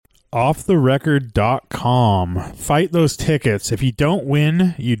offtherecord.com. Fight those tickets. If you don't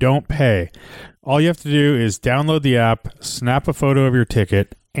win, you don't pay. All you have to do is download the app, snap a photo of your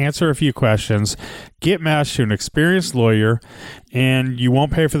ticket, answer a few questions, get matched to an experienced lawyer, and you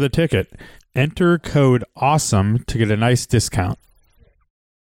won't pay for the ticket. Enter code AWESOME to get a nice discount.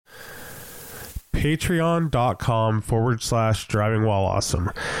 Patreon.com/driving while awesome.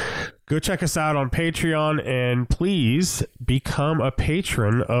 Go check us out on Patreon and please become a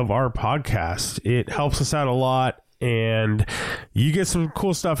patron of our podcast. It helps us out a lot and you get some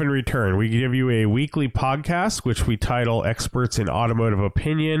cool stuff in return. We give you a weekly podcast, which we title Experts in Automotive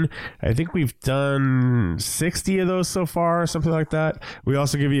Opinion. I think we've done 60 of those so far, something like that. We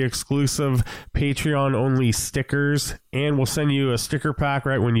also give you exclusive Patreon-only stickers, and we'll send you a sticker pack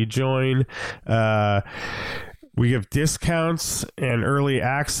right when you join. We give discounts and early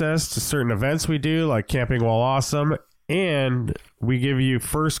access to certain events we do, like Camping While Awesome, and we give you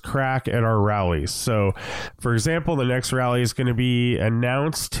first crack at our rallies. So, for example, the next rally is going to be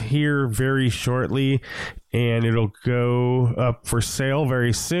announced here very shortly, and it'll go up for sale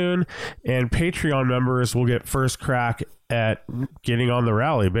very soon. And Patreon members will get first crack at getting on the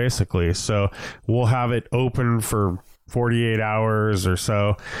rally, basically. So we'll have it open for 48 hours or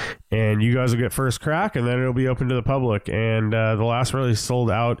so, and you guys will get first crack, and then it'll be open to the public. And the last rally sold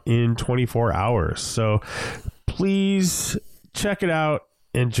out in 24 hours. So please check it out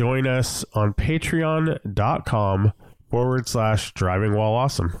and join us on patreon.com/driving while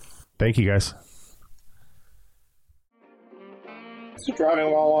awesome. Thank you, guys. It's the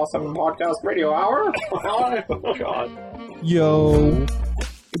Driving While Awesome podcast radio hour. Oh, God. Yo.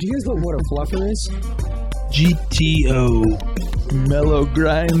 Do you guys know what a fluffer is? GTO. Mellow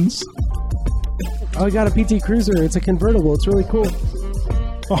grinds. Oh, I got a PT Cruiser. It's a convertible. It's really cool.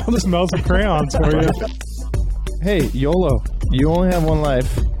 Oh, this smells of crayons for you. Hey, YOLO. You only have one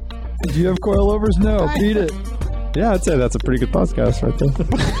life. Do you have coilovers? No, beat it. Yeah, I'd say that's a pretty good podcast right there.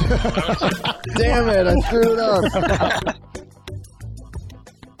 Damn it, I screwed up.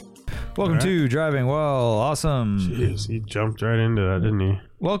 Welcome to Driving While Awesome. Jeez, he jumped right into that, didn't he?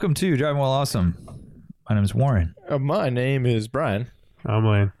 Welcome to Driving While Awesome. My name is Warren. My name is Brian. I'm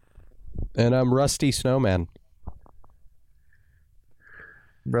Lane. And I'm Rusty Snowman.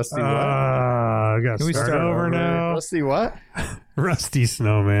 Rusty what? I got to start over now. Rusty what? Rusty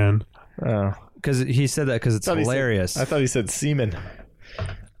Snowman. Oh. Because he said that because it's hilarious. I thought he said semen.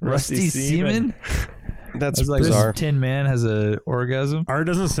 Rusty Seaman? That's like bizarre. Tin Man has a orgasm. Art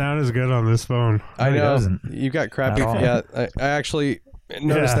doesn't sound as good on this phone. I No, he know. doesn't. You got crappy. At all. Yeah, I actually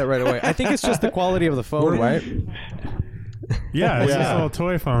noticed that right away. I think it's just the quality of the phone, right? Yeah, it's just a little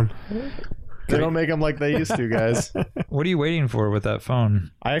toy phone. They don't make them like they used to, guys. What are you waiting for with that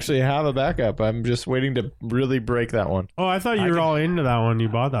phone? I actually have a backup. I'm just waiting to really break that one. Oh, I thought you were all into that one. You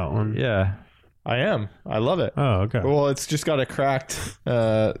bought that one. Yeah. I am. I love it. Oh, okay. Well, it's just got a cracked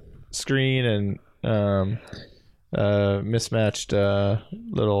screen and mismatched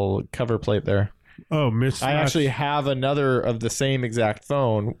little cover plate there. Oh, mismatched. I actually have another of the same exact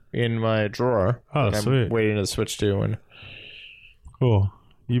phone in my drawer. Oh, that sweet. I'm waiting to switch to. And Cool.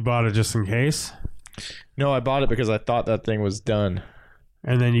 You bought it just in case? no, I bought it because I thought that thing was done.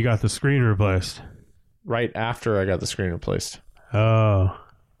 And then you got the screen replaced. Right after I got the screen replaced. Oh.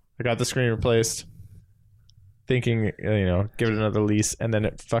 I got the screen replaced, thinking, give it another lease, and then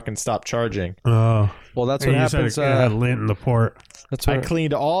it fucking stopped charging. Oh. Well, that's And what you said happens. it had lint in the port. That's I what.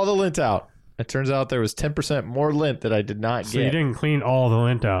 cleaned all the lint out. It turns out there was 10% more lint that I did not So get. you didn't clean all the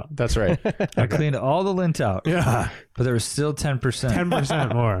lint out. That's right. I cleaned all the lint out. Yeah. But there was still 10%.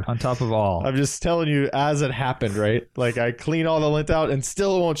 10% more. On top of all. I'm just telling you as it happened, right? Like I clean all the lint out and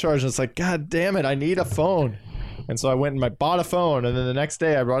still it won't charge. And it's like, God damn it, I need a phone. And so I went and I bought a phone, and then the next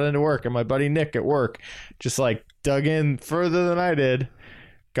day I brought it into work, and my buddy Nick at work just like dug in further than I did,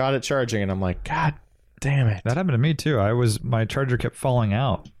 got it charging, and I'm like, God damn it. That happened to me too. My charger kept falling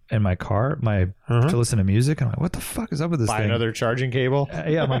out in my car, to listen to music. And I'm like, what the fuck is up with this Buy thing? another charging cable.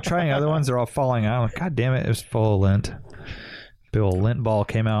 Yeah, I'm like trying other ones. They're all falling out. I'm like, God damn it. It was full of lint. Big old lint ball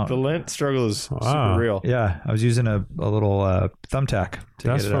came out. The lint struggle is Wow. super real. Yeah, I was using a little thumbtack to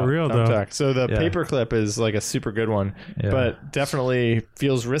That's get it for out. real, though. Thumbtack. So the Yeah. paper clip is like a super good one, Yeah. but definitely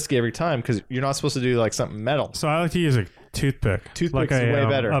feels risky every time because you're not supposed to do like something metal. So I like to use a toothpick. Toothpick's like way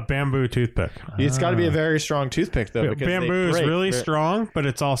better. A bamboo toothpick. It's got to be a very strong toothpick though. Because they Bamboo is break. really strong, but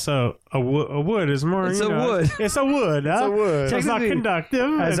it's also a wood is more. It's you a know, wood. It's a wood. It's a wood. So it's not Technically,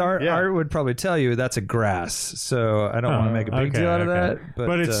 conductive. As and- Art would probably tell you, that's a grass. So I don't want to make a big okay, deal out of okay. that.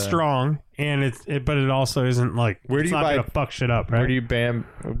 but it's strong, and but it also isn't like Where do it's you not buy- gonna fuck shit up, right? Where do you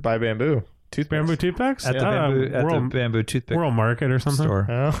buy bamboo? toothpicks. Bamboo toothpicks at the bamboo toothpick World Market or something. store.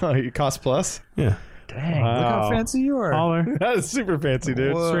 Oh, you cost plus? Yeah, Dang, look how fancy you are. holler. That is super fancy,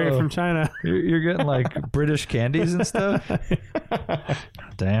 dude. Whoa. Straight from China. You're getting like British candies and stuff.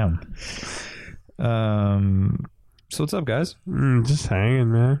 Damn. So what's up, guys? Just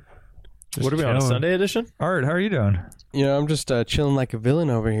hanging, man. Just What are we on, a chilling. Sunday edition? Art, how are you doing? You know, I'm just chilling like a villain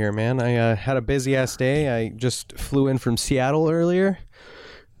over here, man. I had a busy ass day. I just flew in from Seattle earlier.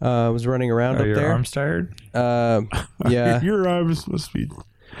 Was running around Are up your there. arms tired? Yeah. Your arms must be.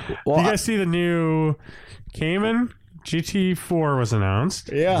 Well, Did you guys see the new Cayman? GT4 was announced.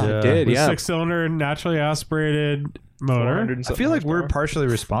 Yeah. I did, With yeah. 6-cylinder, naturally aspirated motor. I feel like we're partially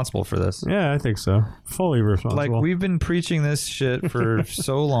responsible for this. Yeah, I think so. Fully responsible. Like we've been preaching this shit for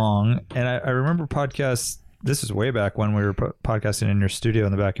so long, and I remember podcasts. This is way back when we were podcasting in your studio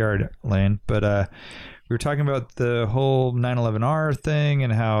in the backyard, Lane. But we were talking about the whole 911R thing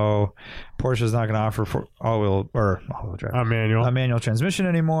and how Porsche is not going to offer all-wheel drive, a manual. a manual transmission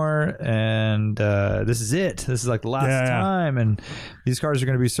anymore, and this is it. This is like the last time, and these cars are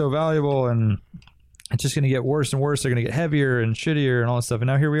going to be so valuable, and it's just going to get worse and worse. They're going to get heavier and shittier and all this stuff. And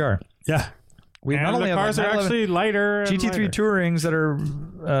now here we are. Yeah. We And not only the have cars are 911 actually lighter. And GT3 lighter. Tourings that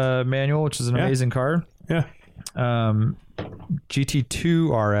are manual, which is an amazing car. Yeah. GT2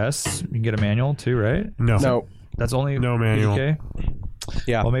 RS, you can get a manual too, right? No. That's only No manual. 80K?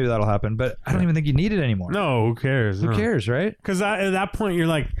 Yeah. Well, maybe that'll happen, but I don't even think you need it anymore. No, who cares? Who cares, right? Because at that point, you're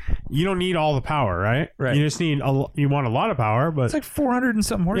like, you don't need all the power, right? Right. You just need you want a lot of power, but It's like 400 and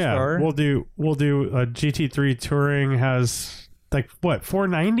something horsepower. yeah, we'll do a GT3 Touring has like what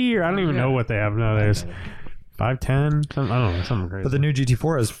 490 or I don't even know what they have nowadays. 510, I don't know, something crazy. But the new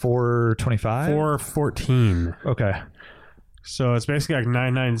GT4 has 425. 414. Okay. So it's basically like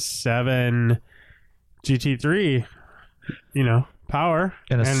 997 GT3, power.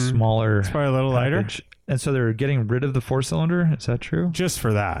 And a smaller. It's probably a little lighter. package. And so they're getting rid of the 4-cylinder. Is that true? Just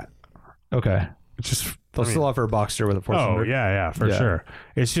for that. Okay. It's just They'll still offer a Boxster with a 4-cylinder. Oh, yeah, for sure.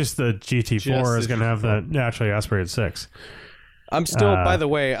 It's just the GT4 is going to have the naturally aspirated 6. I'm still, by the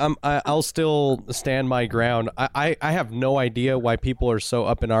way, I'll still stand my ground. I have no idea why people are so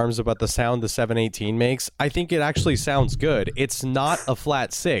up in arms about the sound the 718 makes. I think it actually sounds good. It's not a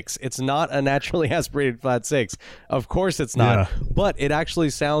flat 6. It's not a naturally aspirated flat 6. Of course it's not. Yeah. But it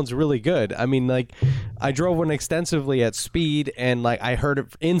actually sounds really good. I mean, like, I drove one extensively at speed, and like I heard it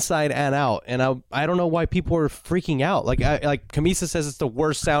inside and out. And I don't know why people are freaking out. Like Kamisa says it's the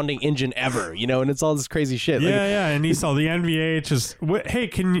worst sounding engine ever, and it's all this crazy shit. Yeah, and he saw the NVH is. Hey,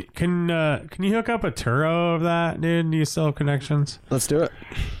 can you hook up a Turo of that, dude? Do you still have connections? Let's do it.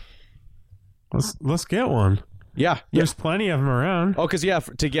 Let's get one. Yeah. There's plenty of them around. Oh, because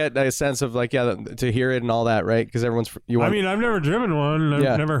to get a sense of like to hear it and all that, right? Because everyone's I mean, I've never driven one. I've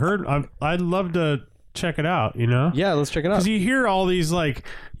Yeah. never heard. I'd love to check it out. Yeah, let's check it out. Because you hear all these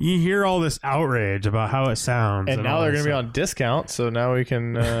you hear all this outrage about how it sounds, And now all they're this going to be on discount, so now we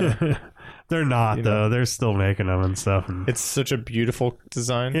can... stuff. They're not though. They're still making them and stuff. And it's such a beautiful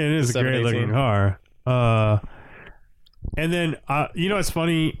design. it is the a great looking 718. car. And then it's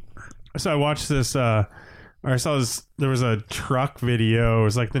funny. So I watched this. Or I saw this. There was a truck video. It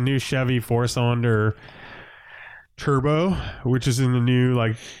was like the new Chevy 4-cylinder turbo, which is in the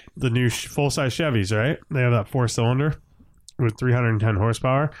new full size Chevys. Right? They have that 4-cylinder with 310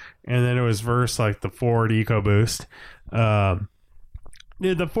 horsepower, and then it was versus like the Ford EcoBoost.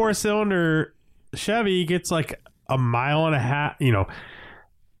 The 4-cylinder Chevy gets like a mile and a half.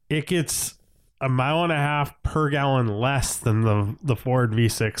 It gets a mile and a half per gallon less than the Ford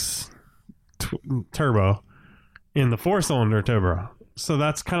V6 turbo in the 4-cylinder turbo. So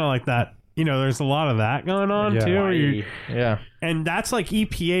that's kind of like that. There's a lot of that going on too. Yeah. And that's like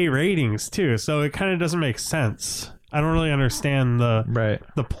EPA ratings too. So it kind of doesn't make sense. I don't really understand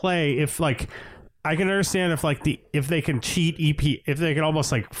the play. If like I can understand if they can cheat EPA, if they can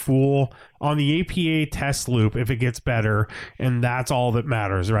almost like fool on the EPA test loop if it gets better, and that's all that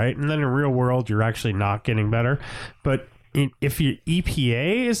matters, right? And then in real world, you're actually not getting better. But if your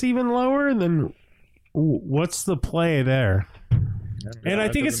EPA is even lower, then what's the play there? And I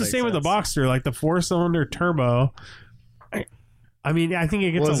think it's the same with the Boxster, like the 4-cylinder turbo. I mean, I think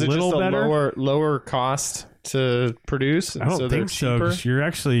it gets a little better. Lower cost to produce. I don't think so. 'Cause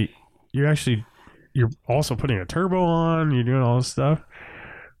you're also putting a turbo on. You're doing all this stuff.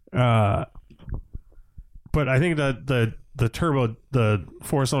 But I think that the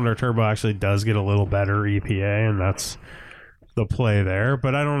 4-cylinder turbo actually does get a little better EPA, and that's the play there.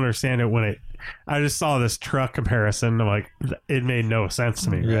 But I don't understand it I just saw this truck comparison. I'm like, it made no sense to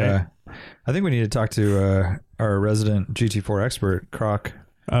me. Yeah. Right? I think we need to talk to our resident GT4 expert, Croc.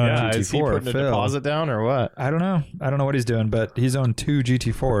 Yeah, is he GT4, putting a Phil. deposit down or what? I don't know. I don't know what he's doing, but he's owned 2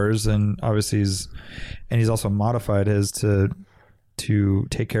 GT4s, and obviously he's also modified his to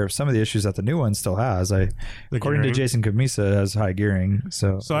take care of some of the issues that the new one still has. According to gearing. Jason Kamisa, it has high gearing.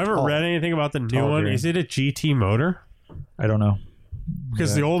 So So I haven't read anything about the new tall one. gearing. Is it a GT motor? I don't know.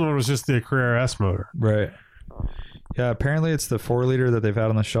 Because the old one was just the Carrera S motor. Right. Yeah, apparently it's the 4-liter that they've had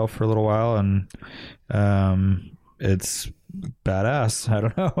on the shelf for a little while, and it's badass. I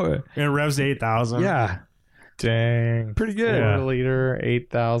don't know. And it revs to 8,000. Yeah, Dang. pretty good. Yeah. 4 liter,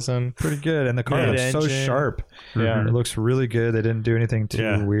 8,000. Pretty good. And the car Yeah. looks so Engine. sharp. Yeah. It looks really good. They didn't do anything too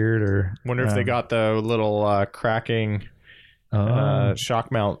Yeah. weird or. Wonder if they got the little cracking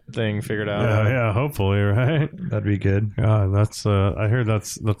shock mount thing figured out. Yeah, hopefully, right? That'd be good. Yeah, that's I heard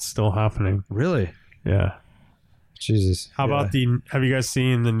that's still happening. Really? Yeah. Jesus. How about have you guys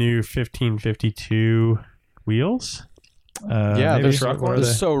seen the new 1552 wheels? Yeah, maybe. they're What are they're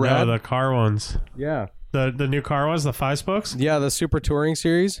they? so No, rad. the car ones. Yeah. The new car ones, the 5 spokes? Yeah, the Super Touring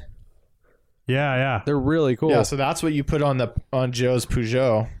series. Yeah. They're really cool. Yeah, so that's what you put on Joe's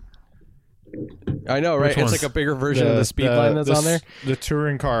Peugeot. I know, right? Which It's ones? like a bigger version of the Speedline that's on there. The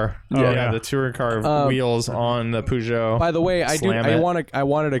touring car. Oh, yeah, yeah. the touring car wheels on the Peugeot. By the way, Slam it. I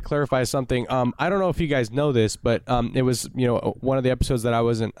wanted to clarify something. I don't know if you guys know this, but it was one of the episodes that I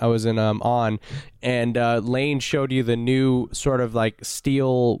was in on, and Lane showed you the new sort of like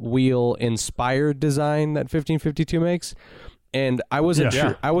steel wheel inspired design that 1552 makes. And I wasn't Yeah.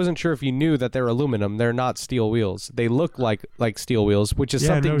 sure. I wasn't sure if you knew that they're aluminum. They're not steel wheels. They look like steel wheels, which is Yeah,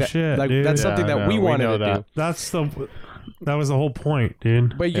 something no that shit, like dude. that's Yeah, something I that know. we We wanted know to that. do. That was the whole point,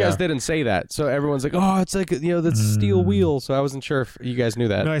 dude. But you guys didn't say that, so everyone's like, "Oh, it's like that's steel wheel." So I wasn't sure if you guys knew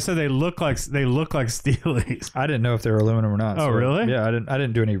that. No, I said they look like steelies. I didn't know if they were aluminum or not. Oh, so- really? Yeah, I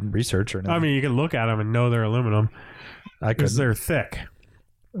didn't do any research or anything. I mean, you can look at them and know they're aluminum I because could. they're thick.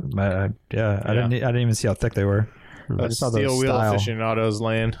 I didn't even see how thick they were. I just saw the Steel wheel style. aficionados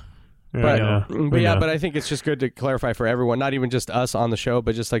lane. But I think it's just good to clarify for everyone, not even just us on the show,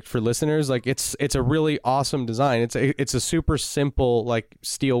 but just like for listeners, like it's a really awesome design. It's a super simple like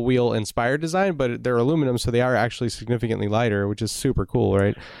steel wheel inspired design, but they're aluminum, so they are actually significantly lighter, which is super cool,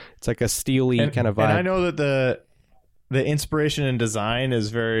 right? It's like a steely kind of vibe. And I know that the inspiration and design is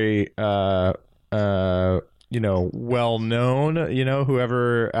very well known,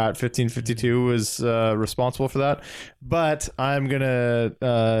 whoever at 1552 was responsible for that. But I'm going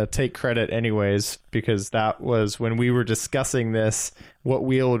to take credit anyways, because that was when we were discussing this, what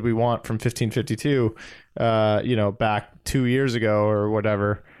wheel would we want from 1552, back 2 years ago or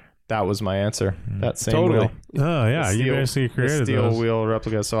whatever. That was my answer. That same Totally. wheel. Oh yeah, The you steel- basically the created steel those. wheel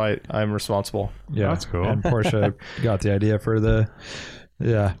replica, so I'm responsible. Yeah, That's cool. And Porsche got the idea for the I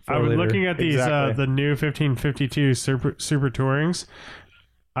was 4-liter. looking at these Exactly. the new 1552 super tourings.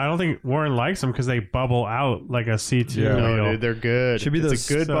 I don't think Warren likes them because they bubble out like a C2 Yeah. wheel. No, dude, they're good. Should be it's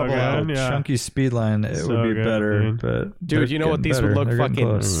the a good so bubble good. out. Yeah. chunky Speedline. It So would be good, better, dude. but Dude, they're you know what getting these would better. look They're getting fucking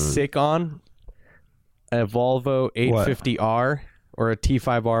close. sick on? A Volvo 850R or a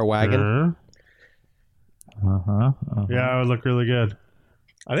T5R wagon. Uh-huh. Yeah, it would look really good.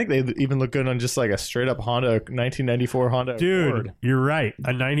 I think they even look good on just like a straight up Honda 1994 Honda Dude, Accord. you're right.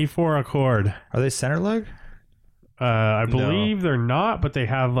 A 94 Accord. Are they center lug? I believe they're not, but they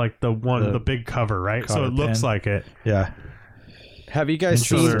have like the big cover, right? So cover it looks pin. like it. Yeah. Have you guys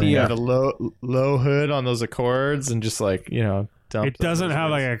seen Interesting. the? Yeah, the low hood on those Accords and just like dump It doesn't those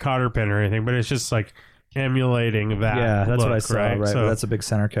have guys. like a cotter pin or anything, but it's just like emulating that. Yeah, that's what I look, saw. Right, So, that's a big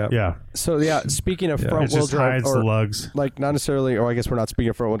center cap. yeah, So yeah, speaking of it front wheel just drive, hides the or lugs. like not necessarily, or I guess we're not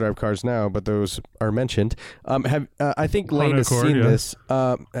speaking of front wheel drive cars now, but those are mentioned. I think Lane Honda has Accord, seen yeah. this.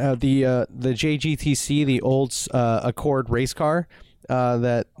 The JGTC, the old Accord race car.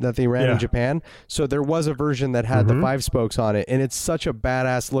 That they ran Yeah. in Japan. So there was a version that had the 5 spokes on it, and it's such a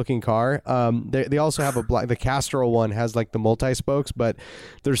badass looking car. They also have the Castrol one has like the multi spokes, but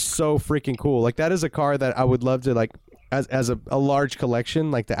they're so freaking cool. Like that is a car that I would love to like as a large collection,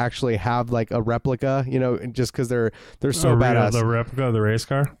 like to actually have like a replica, just because they're so badass. The replica of the race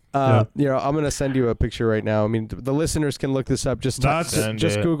car. I'm gonna send you a picture right now. I mean, the listeners can look this up. Just That's-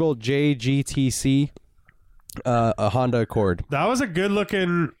 just Google JGTC. A Honda Accord. That was a good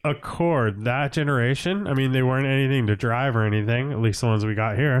looking Accord, that generation. I mean, they weren't anything to drive or anything, at least the ones we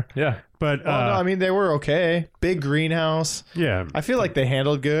got here. Yeah. But Well, no, I mean they were okay. Big greenhouse. yeah, I feel like they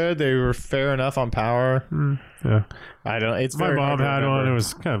handled good. They were fair enough on power. yeah. I don't. It's My very mom hard to had remember. one. It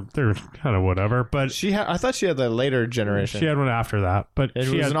was they were kind of whatever. But I thought she had the later generation. she had one after that. But it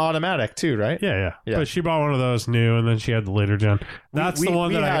she was had an automatic too, right? yeah. Yeah. But she bought one of those new, and then she had the later gen. That's we, the one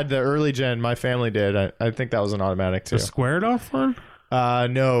we that had the early gen. My family did. I think that was an automatic too. the squared off one.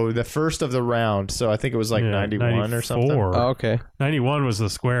 No, the first of the round. So I think it was like 91 or something. 94. Oh, okay. 91 was the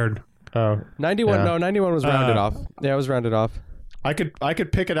squared. Oh, 91. Yeah. No, 91 was rounded off. Yeah, it was rounded off. I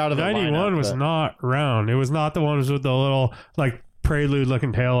could pick it out of the 91 lineup, was but- not round. It was not the ones with the little like Prelude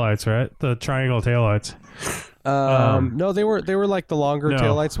looking taillights, right? The triangle taillights. No, they were like the longer No.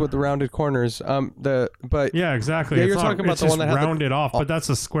 taillights with the rounded corners. But Yeah, exactly. Yeah, It's you're not- talking about it's the one just that had the- rounded off, but that's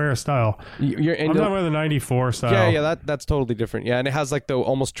a square style. you're I'm talking about the 94 style. yeah, that's totally different. Yeah, and it has like the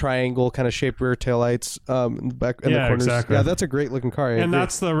almost triangle kind of shaped rear taillights back in the Yeah, corners. exactly. Yeah, that's a great looking car. I And agree.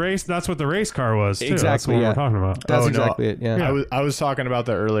 that's the race. That's what the race car was too. That's Exactly, what yeah. we're talking about. That's Oh, no. exactly it. Yeah. I was talking about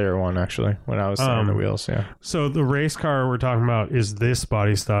the earlier one actually when I was saying the wheels. Yeah. So the race car we're talking about is this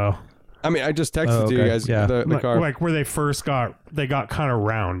body style. I mean, I just texted Oh, you okay. guys Yeah. the car. Like where they first got kind of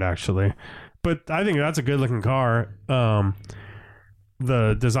round actually, but I think that's a good looking car.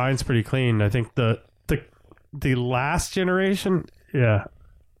 The design's pretty clean. I think the last generation, the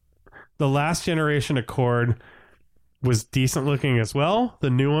last generation Accord was decent looking as well. The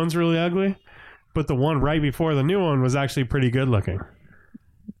new one's really ugly, but the one right before the new one was actually pretty good looking.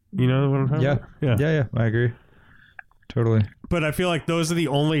 You know what I'm talking Yeah. about? Yeah. I agree. Totally. But I feel like those are the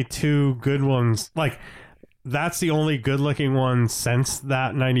only two good ones. Like, that's the only good looking one since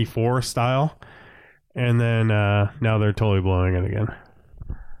that 94 style. And then now they're totally blowing it again.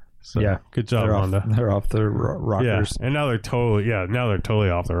 So, Yeah. good job, They're Honda. they're off the Yeah, rockers. and now they're totally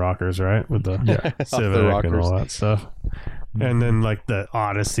off the rockers, right? With the Civic and rockers. all that stuff. And then like the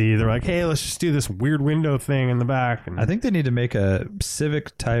Odyssey, they're like, hey, let's just do this weird window thing in the back. And I think they need to make a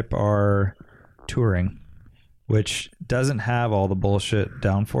Civic Type R touring, which doesn't have all the bullshit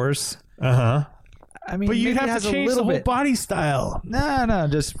downforce. I mean, But you'd maybe it have has to a change the little whole bit. body style. No,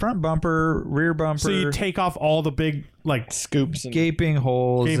 just front bumper, rear bumper, So you take off all the big like Scoops. And gaping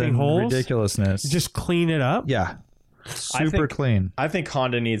holes Gaping and holes? ridiculousness. just clean it up. yeah, super think- clean. I think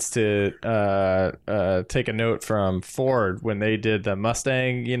Honda needs to take a note from Ford when they did the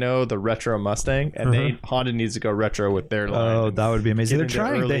Mustang, the retro Mustang, and Honda needs to go retro with their line. Oh, that would be amazing. They're Get into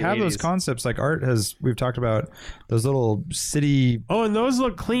trying. They early have those 80s. concepts like Art has. We've talked about those little city. Oh, and those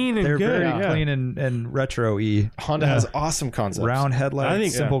look clean and They're good. very Yeah. clean and retro-y. Honda has awesome concepts. Round headlights, I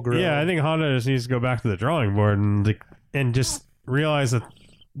think simple grill. Yeah, I think Honda just needs to go back to the drawing board and just realize that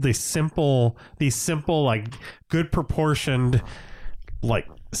these simple like good proportioned like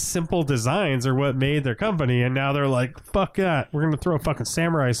simple designs are what made their company, and now they're like, fuck that, we're gonna throw fucking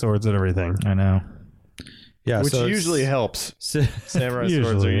samurai swords at everything. I know. Yeah, which so usually helps. Samurai swords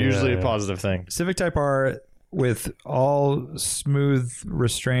Usually, are usually yeah. a positive thing. Civic Type R with all smooth,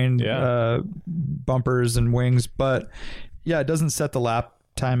 restrained bumpers and wings, but yeah, it doesn't set the lap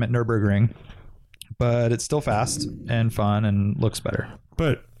time at Nürburgring, but it's still fast and fun and looks better.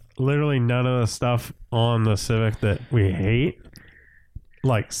 But literally none of the stuff on the Civic that we hate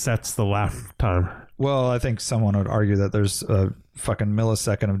like sets the lap time. Well, I think someone would argue that there's a fucking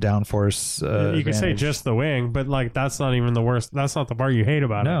millisecond of downforce. You could say advantage. just the wing, but like that's not even the worst. That's not the part you hate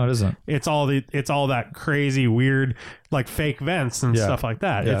about it. No, it isn't. It's all that crazy weird like fake vents and Yeah. stuff like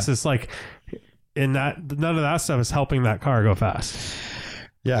that. Yeah. It's just like none of that stuff is helping that car go fast.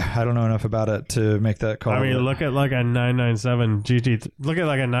 Yeah, I don't know enough about it to make that call. I mean, but- look at like a 997 GT. Look at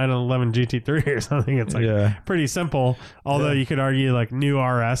like a 911 GT3 or something. It's like Yeah. pretty simple. Although you could argue like new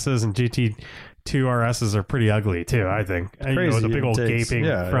RSs and GT2 RSs are pretty ugly too. I think. You know, crazy the big old it takes. gaping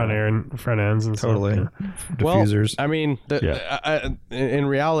Yeah, front yeah. air and front ends and totally stuff. diffusers. Well, I mean, in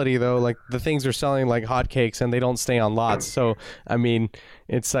reality, though, like the things are selling like hotcakes, and they don't stay on lots. So, I mean,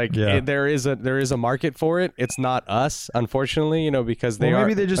 it's like Yeah. there is a market for it. It's not us, unfortunately, because they well, are.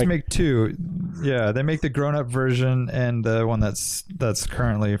 maybe they just like, make two. Yeah, they make the grown-up version and the one that's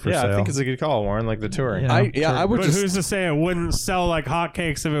currently for sale. I think it's a good call, Warren. Like the touring. You know, I would But just. who's to say it wouldn't sell like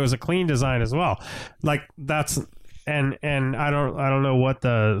hotcakes if it was a clean design as well? Like that's and I don't know what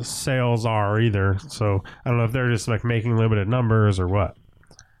the sales are either. So I don't know if they're just like making limited numbers or what.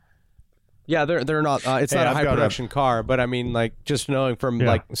 Yeah, they're not. It's Hey, not a I've high got a- production car, but I mean, like just knowing from Yeah.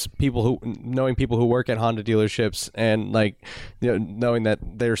 like people who work at Honda dealerships, and like knowing that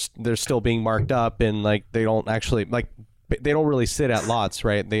they're still being marked up, and like they don't actually like they don't really sit at lots,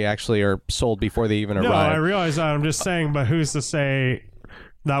 right? They actually are sold before they even No, I arrive. realize that. I'm just saying, but who's to say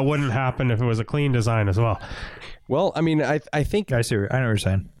that wouldn't happen if it was a clean design as well? Well, I mean, I think I see. I know what you're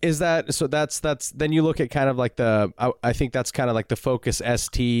saying. is that so that's then you look at kind of like I think that's kind of like the Focus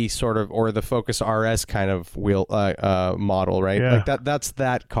ST sort of, or the Focus RS kind of wheel model, right? Yeah. Like that's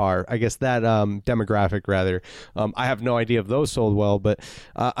that car, I guess, that demographic rather. I have no idea if those sold well, but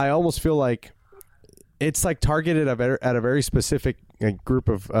I almost feel like it's like targeted at a very specific group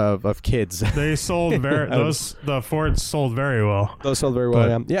of kids. They sold the Fords sold very well. Those sold very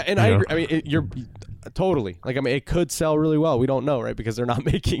well. But, yeah, and I agree. I mean, you're totally like. I mean, it could sell really well. We don't know, right? Because they're not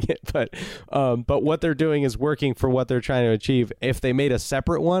making it. But what they're doing is working for what they're trying to achieve. If they made a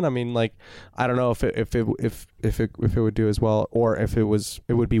separate one, I mean, like, I don't know if it would do as well, or if it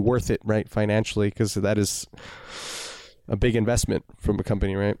would be worth it, right, financially, because that is a big investment from a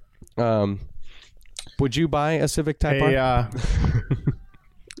company, right? Would you buy a Civic Type R?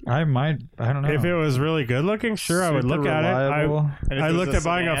 I might. I don't know. If it was really good looking, sure, I would look at it. I looked at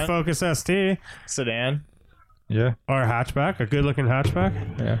buying a Focus ST sedan. Yeah. Or a hatchback, a good looking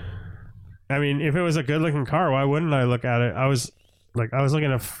hatchback. Yeah. I mean, if it was a good looking car, why wouldn't I look at it? I was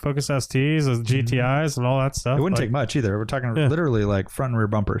looking at Focus STs, GTIs, and all that stuff. It wouldn't take much either. We're talking literally like front and rear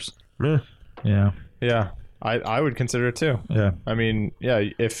bumpers. Yeah. Yeah. Yeah. I would consider it too. Yeah. I mean, yeah,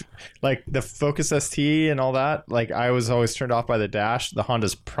 if like the Focus ST and all that, like I was always turned off by the dash. The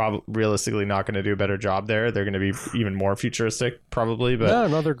Honda's probably realistically not going to do a better job there. They're going to be even more futuristic probably, but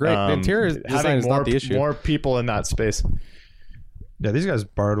no, they're great. The interior design is not the issue. More people in that space. Yeah, these guys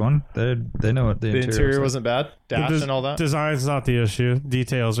borrowed one. They know what the interior wasn't bad. Dash and all that. Design's not the issue.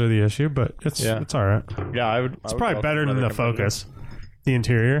 Details are the issue, but it's all right. Yeah, I would. It's probably better than the Focus. The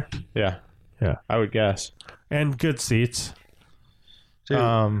interior. Yeah. Yeah. I would guess. And good seats. Dude,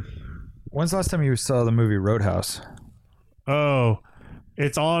 when's the last time you saw the movie Roadhouse? Oh,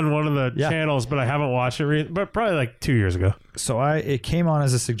 it's on one of the channels, but I haven't watched it. But probably like 2 years ago. So it came on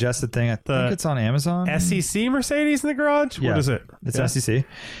as a suggested thing. I think it's on Amazon. SEC Mercedes in the garage. Yeah. What is it? It's SEC.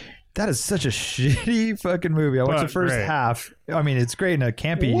 That is such a shitty fucking movie. I watched the first half. I mean, it's great in a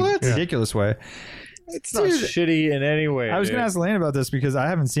campy, ridiculous way. It's not shitty in any way. I was going to ask Lane about this because I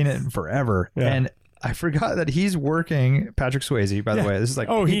haven't seen it in forever, and I forgot that he's working Patrick Swayze. By the way, this is like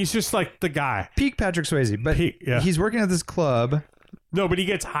he's just like the guy, peak Patrick Swayze, but he's working at this club. No, but he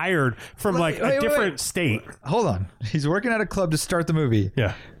gets hired from a different state. Hold on, he's working at a club to start the movie.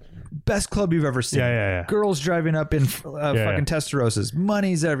 Yeah. Best club you've ever seen. Yeah. Girls driving up in fucking Testarossas.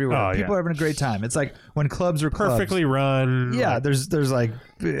 Money's everywhere. People are having a great time. It's like when clubs are perfectly run. Yeah, there's like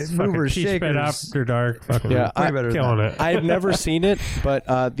movers, shakers. After dark. I'm killing it. I've never seen it, but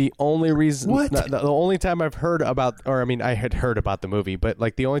the only reason, the only time I've heard about, or I mean, I had heard about the movie, but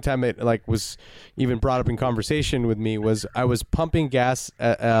like the only time it like was even brought up in conversation with me was I was pumping gas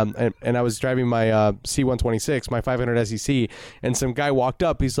and I was driving my C126, my 500 SEC, and some guy walked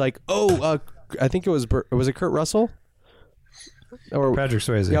up. He's like, I think was it Kurt Russell? Or Patrick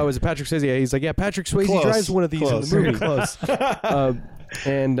Swayze. Yeah, it was Patrick Swayze. Yeah, he's like, yeah, Patrick Swayze drives one of these in the movie. Close.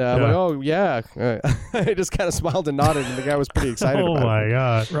 And I'm like, oh, yeah. I just kind of smiled and nodded, and the guy was pretty excited about it. Oh, my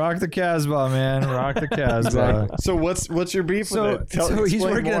God. Rock the Casbah, man. Rock the Casbah. So what's your beef with it? So he's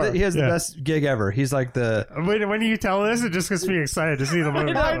working at he has the best gig ever. He's like the... When you tell this, it just gets me excited to see the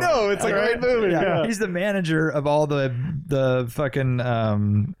movie. I know. It's a great movie. Yeah. He's the manager of all the fucking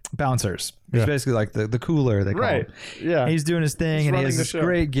bouncers. He's basically like the cooler, they call him. Yeah. He's doing his thing, and he has this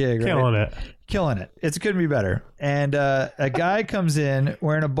great gig. Killing it. It couldn't be better. And a guy comes in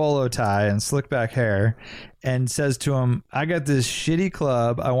wearing a bolo tie and slick back hair and says to him, I got this shitty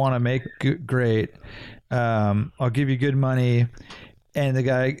club I want to make great. I'll give you good money. And the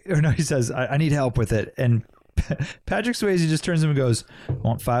guy, he says, I need help with it. And Patrick Swayze just turns to him and goes, I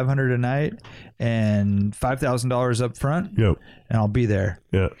want $500 a night and $5,000 up front. Yep. And I'll be there.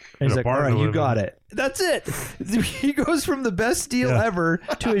 Yeah. And he's like, all right, you got it. That's it. He goes from the best deal ever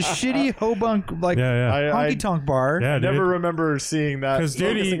to a shitty hobunk honky tonk bar. Yeah, I never remember seeing that. Because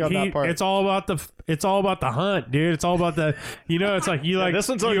dude, it's all about the hunt, dude. It's all about the it's like this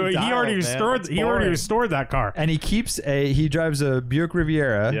one's he already restored that car, and he drives a Buick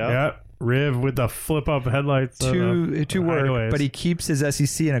Riviera. Yeah. Riv with the flip up headlights to work, but he keeps his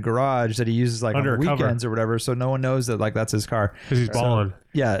SEC in a garage that he uses like on weekends or whatever, so no one knows that like that's his car because he's balling.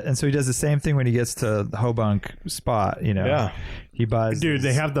 Yeah, and so he does the same thing when he gets to the Hobunk spot. He buys. Dude,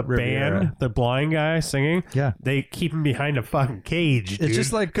 they have the Riviera. band, the blind guy singing. Yeah, they keep him behind a fucking cage. Dude. It's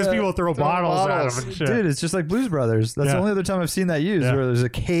just like because people throw bottles at him and shit. Dude, it's just like Blues Brothers. That's the only other time I've seen that used where there's a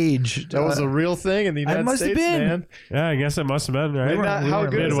cage. That was a real thing in the United States, man. Yeah, I guess it must have been right. How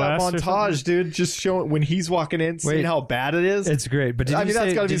good is that montage, dude? Just showing when he's walking in, seeing how bad it is. It's great, but that's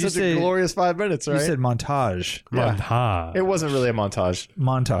got to be such a glorious 5 minutes, right? You said montage. Montage. It wasn't really a montage.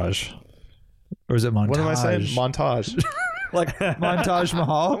 Montage. Or is it montage? What am I saying? Montage. Like Montage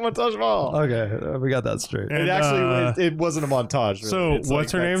Mahal? Montage Mahal. Okay, we got that straight. And it wasn't a montage. Really. So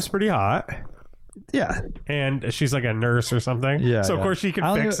what's her name's pretty hot. Yeah. and she's like a nurse or something. Yeah, So of yeah. course she can I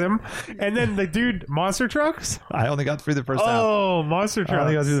only- fix him. And then the dude, monster trucks. I only got through the first half. Oh, monster I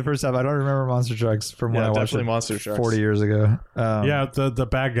only got trucks. through the first half. I don't remember Monster Trucks from when Yeah, I watched definitely it Monster Trucks. 40 years ago. Yeah, the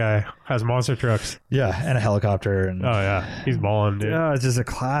bad guy has monster trucks. Yeah, and a helicopter. And Oh yeah, he's balling, dude. yeah, it's just a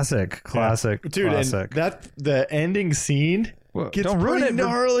classic. Dude, classic. and that the ending scene Well, gets don't ruin pretty it.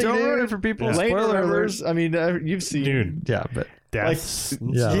 gnarly, Don't dude. ruin it for people. Yeah. Lane Spoiler alert. remembers. I mean, you've seen, Dude, Yeah, but deaths.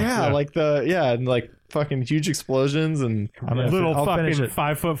 Yeah. like and like fucking huge explosions and I'm gonna Little I'll finish fucking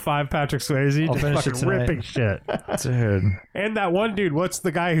it. 5'5" Patrick Swayze, I'll just finish it fucking tonight. ripping shit. Dude. And that one dude, what's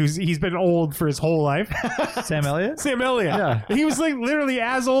the guy he's been old for his whole life? Sam Elliott? Sam Elliott. Yeah. He was like literally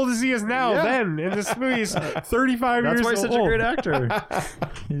as old as he is now. Yeah. Then in this movie, he's 35 That's years why he's old. such a great actor.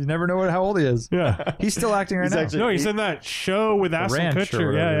 You never know how old he is. Yeah. He's still acting right He's now. actually- No, he's in that show with Ashton Ranch or Kutcher.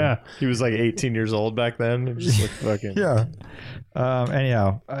 whatever. Yeah. he was like 18 years old back then. And just like fucking Yeah.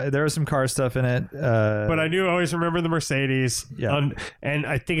 Anyhow, there was some car stuff in it. But I do always remember the Mercedes. Yeah. And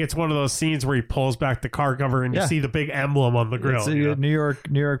I think it's one of those scenes where he pulls back the car cover and you Yeah. see the big emblem on the grill. It's you know? New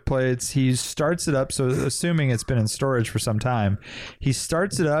York plates. He starts it up, so assuming it's been in storage for some time, he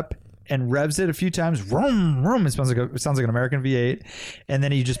starts it up and revs it a few times. Vroom, vroom. It sounds like an American V8, and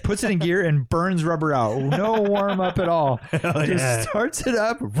then he just puts it in gear and burns rubber out. No warm up at all. Just starts it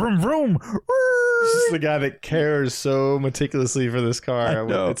up. Vroom, vroom. This is the guy that cares so meticulously for this car.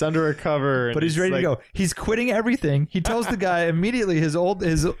 know. It's under a cover, and But he's it's ready to like- go. He's quitting everything. He tells the guy immediately, his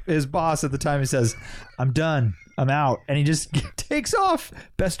boss at the time, he says, "I'm done. I'm out." And he just takes off.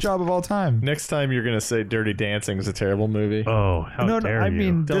 Best job of all time. Next time you're gonna say Dirty Dancing is a terrible movie. Oh, how No, dare I you.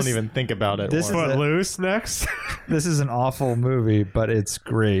 mean, Don't this, even think about it. this Warren. is Footloose next. this is an awful movie, but it's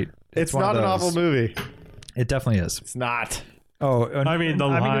great. It's one not of an those. awful movie. It definitely is. It's not. Oh, I mean, the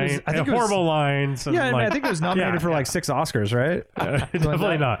line, I think it was- horrible lines. And Yeah, and like, I think it was nominated yeah, for like 6 Oscars, right?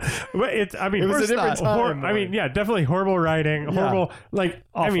 definitely not. But it, I mean, It was a first different not. time, I mean, yeah, definitely horrible writing, horrible. Like,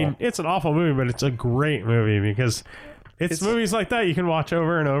 I Awful. mean, it's an awful movie, but it's a great movie because it's movies like that you can watch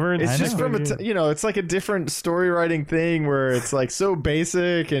over and over. And It's I just know. from it's like a different story writing thing where it's like so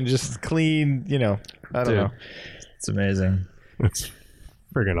basic and just clean. I don't Dude. know. It's amazing. it's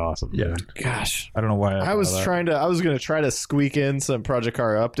friggin' awesome. Yeah. Gosh. I don't know why I was going to try to squeak in some Project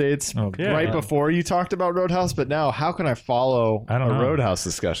Car updates Yeah. right before you talked about Roadhouse, but now how can I follow I don't a know. Roadhouse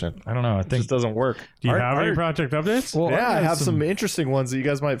discussion? I don't know. I It think just doesn't work. Do you Art- have any Art- project updates? well, Yeah, Art I has have some interesting ones that you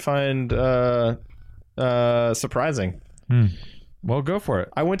guys might find surprising. Well, go for it.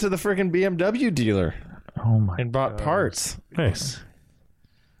 I went to the freaking BMW dealer Oh my. and bought parts. Nice.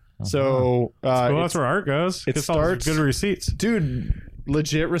 So, Well, it's- that's where art goes. it Gets all those starts- good receipts. dude,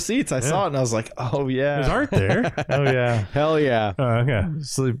 legit receipts. I saw it and I was like, oh yeah. There's art there. Oh yeah. Hell yeah. Oh, okay.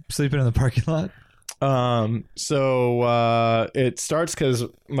 Sleeping in the parking lot. So it starts because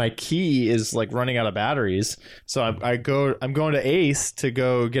my key is like running out of batteries. So I'm going to Ace to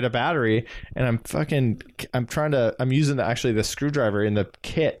go get a battery, and I'm using the screwdriver in the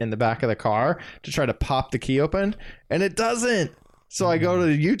kit in the back of the car to try to pop the key open, and it doesn't. So I go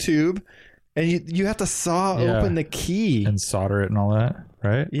to YouTube, and you have to saw Yeah. open the key. And solder it and all that,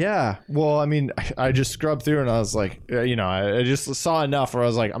 right? Yeah. Well, I mean, I just scrubbed through and I was like, I just saw enough where I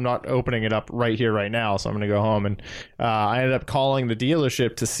was like, I'm not opening it up right here, right now. So I'm going to go home. And I ended up calling the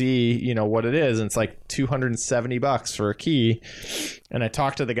dealership to see, what it is. And it's like $270 for a key. And I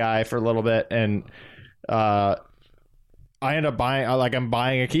talked to the guy for a little bit and I end up I'm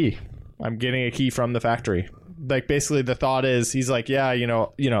buying a key. I'm getting a key from the factory. Like basically the thought is he's like, yeah,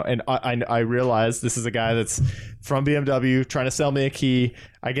 and I realize this is a guy that's from BMW trying to sell me a key.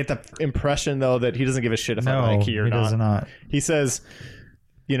 I get the impression though that he doesn't give a shit if I buy No, a key or he does not. He says,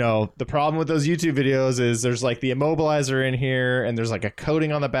 the problem with those YouTube videos is there's like the immobilizer in here and there's like a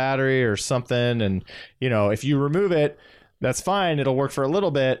coating on the battery or something. And, if you remove it, that's fine. It'll work for a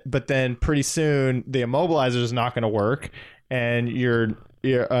little bit, but then pretty soon the immobilizer is not going to work and you're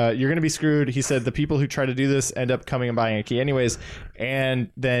going to be screwed. He said the people who try to do this end up coming and buying a key anyways. And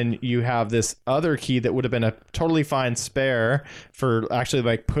then you have this other key that would have been a totally fine spare for actually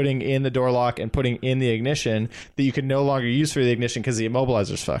like putting in the door lock and putting in the ignition that you can no longer use for the ignition because the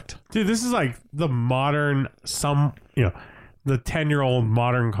immobilizer's fucked. Dude, this is like the modern, the 10-year-old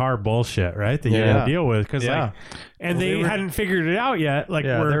modern car bullshit, right? That you Yeah. gotta deal with. Because Yeah. they hadn't figured it out yet. Like,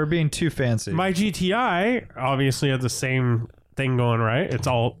 Yeah, they where were being too fancy. my GTI obviously had the same thing going, right? It's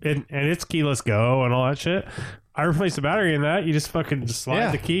all, and it's keyless go and all that shit. I replaced the battery in that. You just fucking slide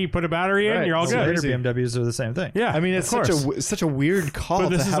Yeah. the key, put a battery in, Right. you're all So good. Later BMWs are the same thing. Yeah, I mean, it's of course. such a weird call But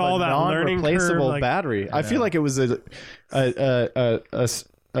this to is have all a that learning curve, non-replaceable like- battery. I feel like it was a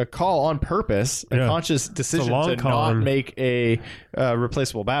a call on purpose, a Yeah. conscious decision long to call, not and- make a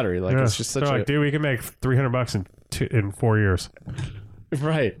replaceable battery. Like Yeah. it's just such They're a like, dude, we can make $300 in 4 years.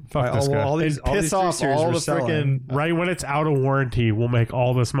 right. Fuck this guy. all these, And all these piss 3 off Series all we're the selling. freaking Right when it's out of warranty, we'll make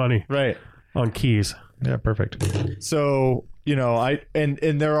all this money right. on keys. Yeah, perfect. So and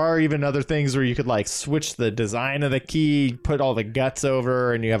there are even other things where you could like switch the design of the key, put all the guts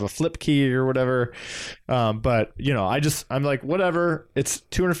over, and you have a flip key or whatever. But I'm like, whatever. It's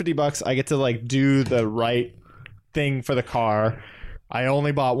 $250. I get to like do the right thing for the car. I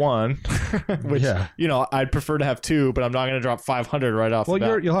only bought one, which I'd prefer to have 2, but I'm not going to drop $500 right off. Well, the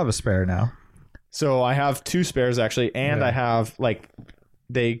bat. you'll have a spare now. So I have 2 spares actually, and I have like.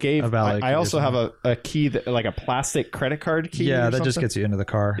 They gave. A valet key I or also have a key that like a plastic credit card key. Yeah, or that just something. gets you into the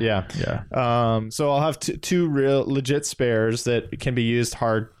car. Yeah. Yeah. So I'll have 2 real legit spares that can be used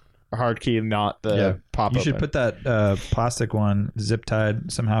hard key, not the pop. You should put that plastic one zip tied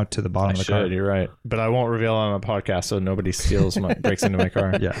somehow to the bottom of the car. You're right, but I won't reveal it on a podcast so nobody steals breaks into my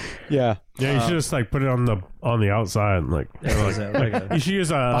car. Yeah. Yeah. Yeah, you should just like put it on the outside, like you should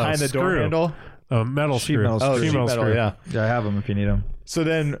use a Behind the door screw, handle. a metal Sheet screw. metal Oh, screw. sheet metal. screw. Yeah. Yeah, I have them if you need them. So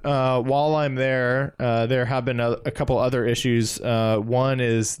then, while I'm there, there have been a couple other issues. One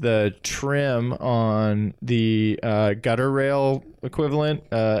is the trim on the gutter rail equivalent,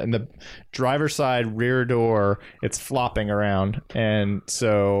 and the driver's side rear door. It's flopping around, and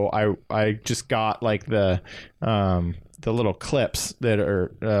so I just got like the little clips that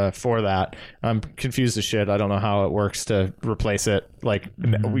are for that. I'm confused as shit. I don't know how it works to replace it. Like,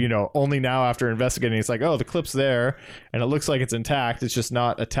 only now after investigating, it's like, oh, the clip's there and it looks like it's intact. It's just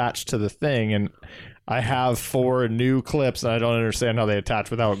not attached to the thing. And I have 4 new clips and I don't understand how they attach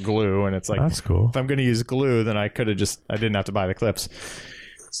without glue. And it's like, That's cool. if I'm going to use glue, then I didn't have to buy the clips.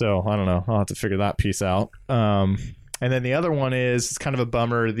 So I don't know. I'll have to figure that piece out. And then the other one is, it's kind of a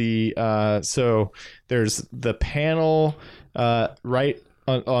bummer. So there's the panel right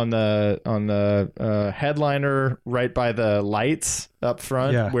on the headliner, right by the lights up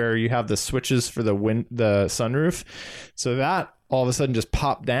front, where you have the switches for the sunroof. So that all of a sudden just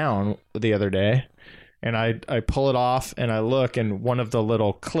popped down the other day, and I pull it off and I look, and one of the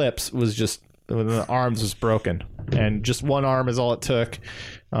little clips was just, the arms was broken, and just one arm is all it took.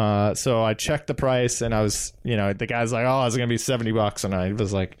 So I checked the price, and I was, the guy's like, oh, it's gonna be $70, and I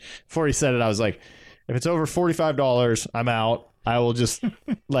was like, before he said it, I was like, if it's over $45, I'm out. I will just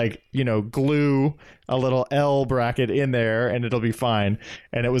glue a little L bracket in there and it'll be fine.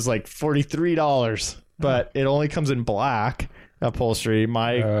 And it was like $43, but it only comes in black upholstery.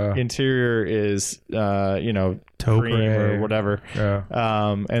 My interior is cream or whatever.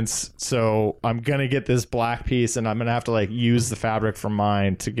 So I'm gonna get this black piece, and I'm gonna have to like use the fabric from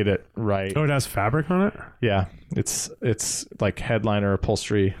mine to get it right. Oh, it has fabric on it? Yeah, it's like headliner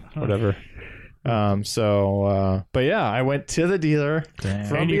upholstery, whatever. But yeah, I went to the dealer from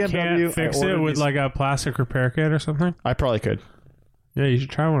And you BMW. can't fix I it ordered with these- like a plastic repair kit or something? I probably could. Yeah, you should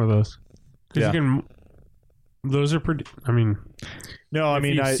try one of those. Because Yeah. you can. Those are pretty. I mean, No, I if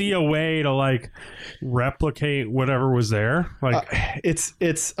mean, you I see a way to like replicate whatever was there, like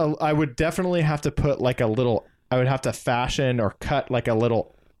I would definitely have to put like a little. I would have to fashion or cut like a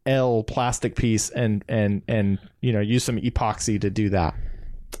little L plastic piece and use some epoxy to do that.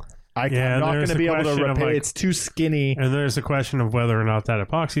 I'm not going to be able to repair. It's too skinny, and there's a question of whether or not that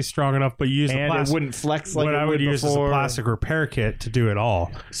epoxy's strong enough. But use and it wouldn't flex like what it I would use before. is a plastic repair kit to do it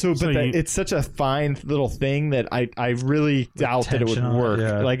all. It's such a fine little thing that I really doubt that it would tension on it, work.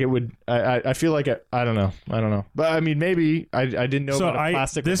 yeah. Like it would. I feel like I don't know. But I mean, maybe I didn't know about a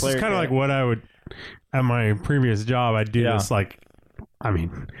plastic. This is repair kind of kit. like what I would at my previous job. I'd do this like. I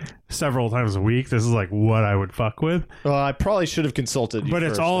mean, several times a week. This is like what I would fuck with. Well, I probably should have consulted you But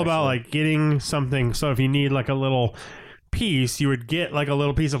it's first, all about actually. like getting something. So if you need like a little piece, you would get like a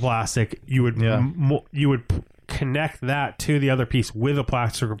little piece of plastic. You would connect that to the other piece with a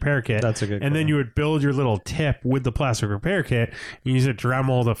plastic repair kit. That's a good And then call. you would build your little tip with the plastic repair kit. You use a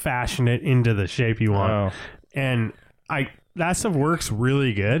Dremel to fashion it into the shape you want. Oh. And that stuff works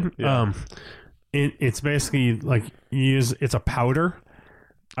really good. Yeah. It's basically like it's a powder.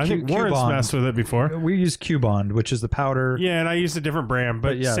 I think Warren's Q-Bond. messed with it before. We use Q-Bond, which is the powder. Yeah, and I used a different brand,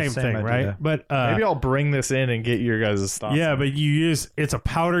 but yeah, same same thing, idea. right? But Maybe I'll bring this in and get your guys' stuff. yeah, but it's a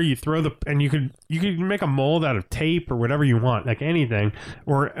powder. You throw and you could make a mold out of tape or whatever you want, like anything,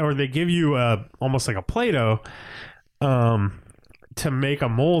 or they give you almost like a Play-Doh, to make a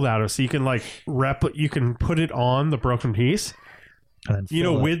mold out of, so you can like you can put it on the broken piece. And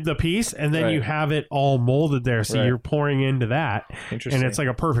then With the piece, and then Right. you have it all molded there, so Right. you're pouring into that, Interesting. and it's like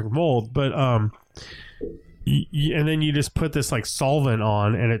a perfect mold. But and then you just put this like solvent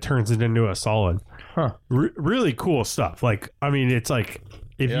on, and it turns it into a solid. Huh. Really cool stuff. Like, I mean, it's like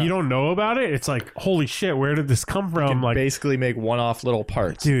if you don't know about it, it's like, holy shit, where did this come from? Like, basically make one-off little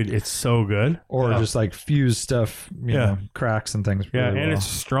parts. dude, it's so good. Or just like fuse stuff, you know, cracks and things. Yeah, really and well. it's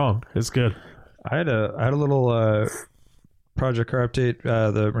strong. It's good. I had a little project car update.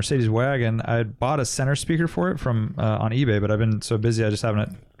 The Mercedes wagon. I had bought a center speaker for it from on eBay, but I've been so busy I just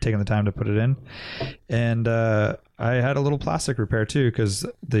haven't taken the time to put it in. And I had a little plastic repair too because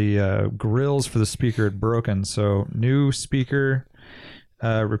the grills for the speaker had broken. So new speaker,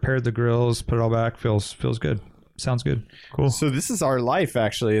 repaired the grills, put it all back. Feels good. Sounds good. Cool. So this is our life,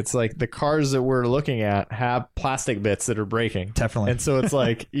 actually. It's like the cars that we're looking at have plastic bits that are breaking. Definitely. And so it's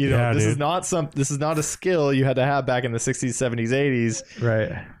like, you know, Yeah, this dude. is not a skill you had to have back in the 60s, 70s, 80s.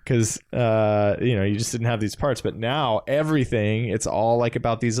 Right. Because, you know, you just didn't have these parts. But now everything, it's all like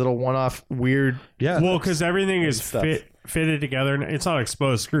about these little one-off weird. Yeah. Well, because everything is stuff. fitted together. It's not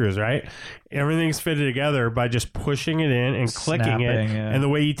exposed screws, right? Everything's fitted together by just pushing it in and clicking it. Snapping, yeah. And the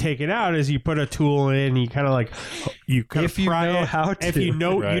way you take it out is you put a tool in. You kind of like If you pry know it. how to. If you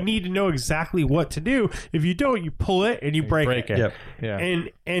know, you Right. need to know exactly what to do. If you don't, you pull it and you break it. Yep. Yeah.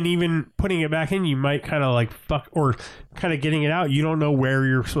 And even putting it back in, you might kind of like fuck, or kind of getting it out. You don't know where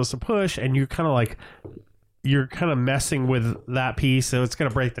you're supposed to push, and you kind of like. You're kind of messing with that piece, so it's going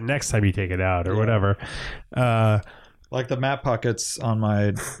to break the next time you take it out or whatever. Like the map pockets on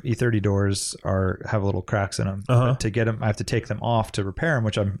my E30 doors have little cracks in them. Uh-huh. But to get them, I have to take them off to repair them,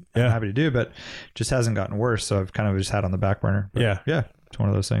 which I'm happy to do, but just hasn't gotten worse. So I've kind of just had on the back burner. But Yeah. It's one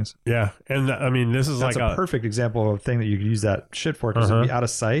of those things. Yeah. And I mean, this is That's like a perfect example of a thing that you could use that shit for because it'd be out of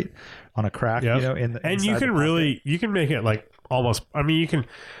sight on a crack, Yep. you know, in the and you inside can the really, you can make it like almost, I mean,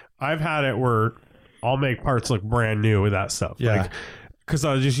 I've had it where I'll make parts look brand new with that stuff. Yeah. Like, cause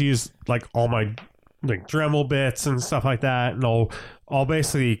I'll just use like all my like Dremel bits and stuff like that. And I'll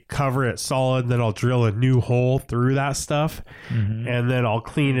basically cover it solid. Then I'll drill a new hole through that stuff. And then I'll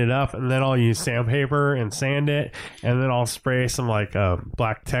clean it up. And then I'll use sandpaper and sand it. And then I'll spray some like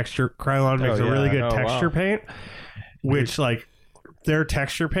black texture. Krylon makes a really good texture paint, which like their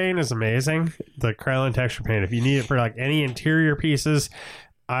texture paint is amazing. The Krylon texture paint, if you need it for like any interior pieces,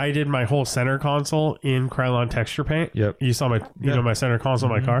 I did my whole center console in Krylon texture paint. Yep. You saw my center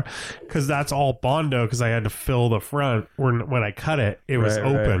console in my car, because that's all Bondo, because I had to fill the front when I cut it. It was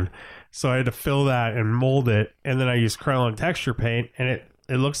open. So I had to fill that and mold it, and then I used Krylon texture paint, and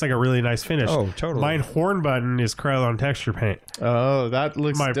it looks like a really nice finish. Oh, totally. Mine horn button is Krylon texture paint. Oh, that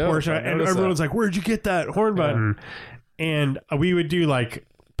looks My dope. Porsche, I and noticed everyone's like, "Where'd you get that horn button?" And we would do like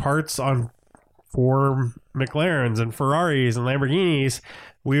parts for McLarens and Ferraris and Lamborghinis.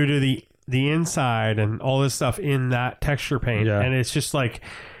 We would do the inside and all this stuff in that texture paint, and it's just like,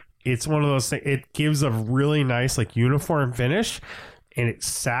 it's one of those things. It gives a really nice like uniform finish, and it's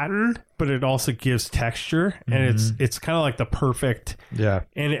satin, but it also gives texture, and it's kind of like the perfect,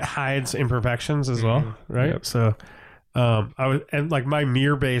 and it hides imperfections as well, right? Yep. So and like my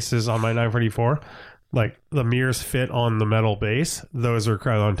mirror bases on my 944, like the mirrors fit on the metal base, those are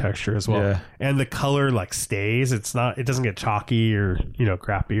Krylon texture as well. And the color like stays. It doesn't get chalky or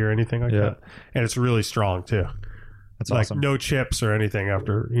crappy or anything like that. And it's really strong too. That's like awesome. no chips or anything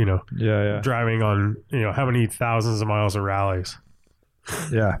after driving on how many thousands of miles of rallies.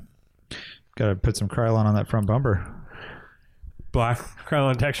 Yeah. Got to put some Krylon on that front bumper. Black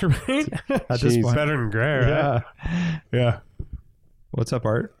Krylon texture paint At this point. better than gray, right? Yeah. What's up,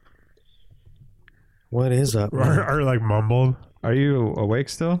 Art? What is up? Or like mumbled. Are you awake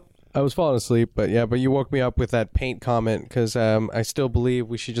still? I was falling asleep, but you woke me up with that paint comment, because I still believe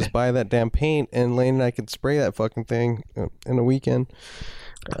we should just buy that damn paint, and Lane and I could spray that fucking thing in a weekend.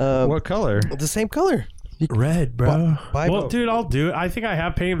 What color? The same color. Red, bro. Well, dude, I'll do it. I think I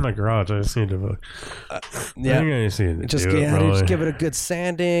have paint in my garage. I just need to. I think I just need to Just do it, probably. just give it a good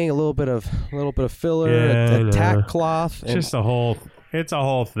sanding, a little bit of filler, Yeah, a tack cloth. It's just a whole. It's a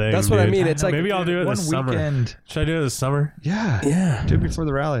whole thing. That's what I dude. mean. It's like maybe I'll do it one this summer. weekend. Should I do it this summer? Yeah. Do it before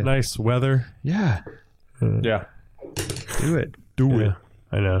the rally. Nice weather. Yeah. Yeah. Do it. Yeah,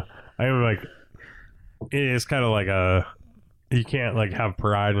 I know. I'm like, it is kind of like you can't like have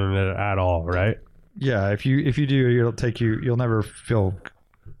pride in it at all, right? Yeah. If you do, it'll take you. You'll never feel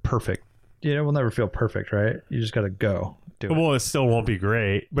perfect. We'll never feel perfect, right? You just got to go. Do it. Well, it still won't be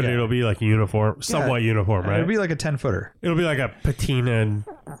great, but it'll be like uniform, somewhat uniform, right? It'll be like a 10-footer. It'll be like a patina And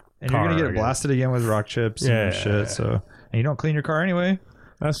you're going to get it again. blasted again with rock chips and shit. So, and you don't clean your car anyway.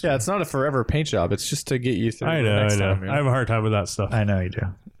 Yeah, it's not a forever paint job. It's just to get you through. I the know. next time, I have a hard time with that stuff. I know you do.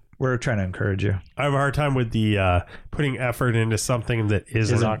 We're trying to encourage you. I have a hard time with the putting effort into something that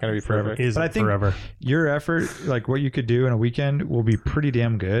isn't It's not going to be perfect. Isn't But I think forever. your effort, like what you could do in a weekend, will be pretty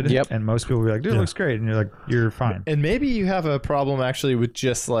damn good. Yep. And most people will be like, dude, it looks great. And you're like, you're fine. And maybe you have a problem actually with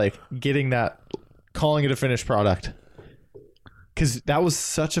just like getting that, calling it a finished product. Because that was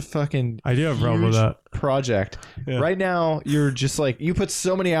such a fucking I do have a problem with huge that. project. Yeah. Right now, you're just like, you put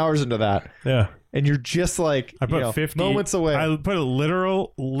so many hours into that. Yeah. And you're just like, I put 50 moments away. I put a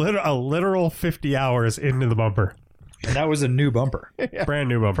literal 50 hours into the bumper. And that was a new bumper Brand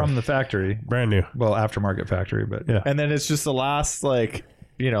new bumper. from the factory. Brand new. Well, aftermarket factory, but Yeah. and then it's just the last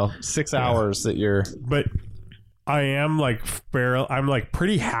 6 hours that you're. But I am like I'm like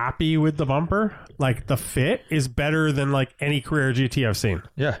pretty happy with the bumper. Like the fit is better than like any Carrera GT I've seen.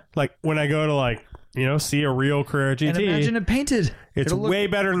 yeah. Like when I go to like, see a real Carrera GT. And imagine it painted. It's It'll look way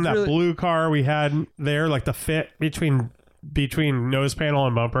better than that really- blue car we had there. Like the fit between nose panel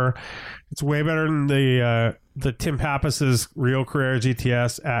and bumper, it's way better than the Tim Pappas's real Carrera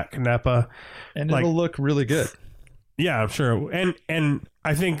GTS at Canepa. And like- it'll look really good. Yeah, I'm sure. And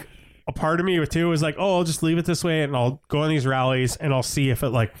I think a part of me too is like, oh, I'll just leave it this way and I'll go on these rallies and I'll see if it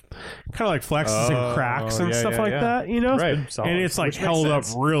like kind of like flexes and cracks and stuff like that, Right, solid. And it's like Which makes held up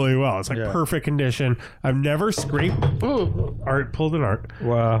sense. really well. It's like Yeah. perfect condition. I've never scraped. Oh, Art pulled an Art.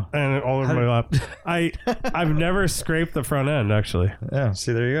 Wow. And all over my lap. I've never scraped the front end actually. Yeah.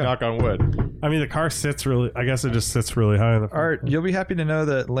 See, there you go. Knock on wood. I mean, the car sits really. I guess it just sits really high in the front. Art, you'll be happy to know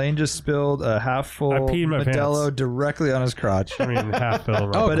that Lane just spilled a half full I peed my Modelo pants. directly on his crotch. I mean, half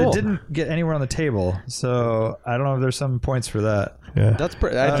filled. Oh, but cool. it didn't get anywhere on the table, so I don't know if there's some points for that. Yeah. That's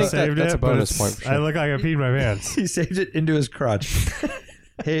I think that's a but bonus it's- point. For sure. I look like I peed my pants. He saved it into his crotch.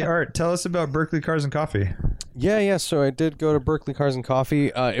 Hey, Art, tell us about Berkeley Cars and Coffee. Yeah. So I did go to Berkeley Cars and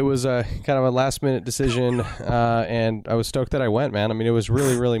Coffee. It was a kind of a last minute decision, and I was stoked that I went, man. I mean, it was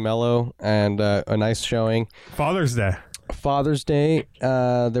really, really mellow and a nice showing. Father's Day. Father's Day.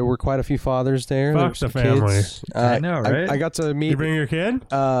 There were quite a few fathers there. Fuck There the were some family. kids. I know, right? I got to meet. You bring your kid?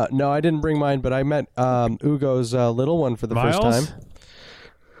 No, I didn't bring mine, but I met Ugo's little one for the first Miles? time.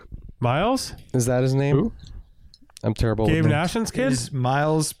 Miles? Is that his name? Who? I'm terrible Gabe with names. Nashin's kid? Is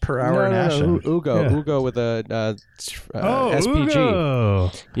miles per No, hour no, Nation. Ugo. Yeah. Ugo with a Oh, SPG.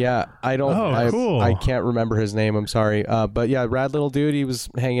 Ugo. Yeah, I don't. Oh, cool. I can't remember his name. I'm sorry. But yeah, rad little dude. He was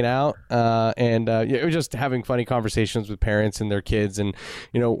hanging out, and yeah, it was just having funny conversations with parents and their kids, and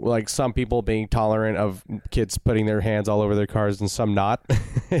like some people being tolerant of kids putting their hands all over their cars and some not,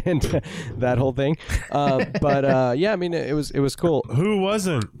 and that whole thing. But yeah, I mean, it was cool. Who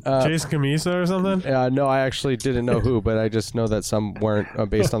wasn't? Jason Camisa or something? No, I actually didn't know who, but I just know that some weren't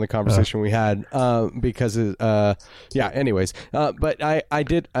based on the conversation we had. Because yeah. Anyways, but I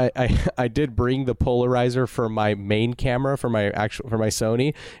did bring the polarizer for my main camera for my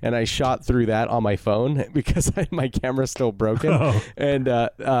Sony, and I shot through that on my phone because my camera's still broken, and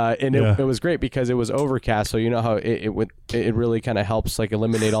Yeah. it was great because it was overcast, so you know how it really kind of helps like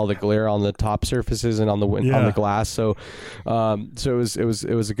eliminate all the glare on the top surfaces and on the glass. So it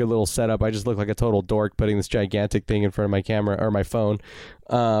was a good little setup. I just looked like a total dork putting this gigantic thing in front of my camera or my phone.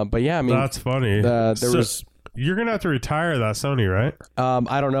 But yeah, I mean, That's funny. You're going to have to retire that Sony, right?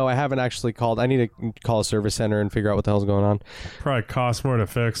 I don't know. I haven't actually called. I need to call a service center and figure out what the hell's going on. Probably costs more to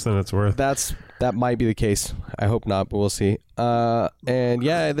fix than it's worth. That might be the case. I hope not, but we'll see. And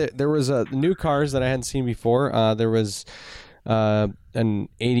yeah, there was new cars that I hadn't seen before. There was an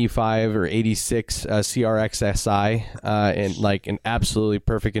 85 or 86 CRX SI in like an absolutely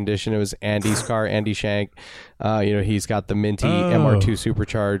perfect condition. It was Andy's car, Andy Shank. He's got the minty MR2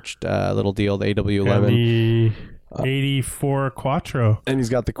 supercharged little deal, the AW11. And the 84 Quattro. And he's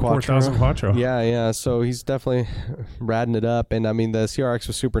got the Quattro. 4000 Quattro. Yeah. So he's definitely radding it up. And I mean, the CRX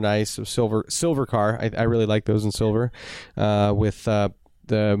was super nice. It was silver car. I really like those in silver, with the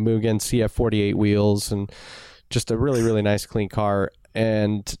Mugen CF48 wheels, and just a really, really nice, clean car.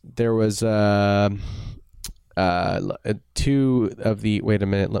 And there was two of the. Wait a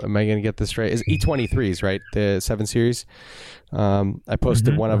minute. Am I going to get this right? Is E23s, right? The 7 Series. I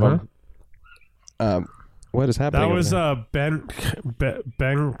posted one of them. What is happening? That was over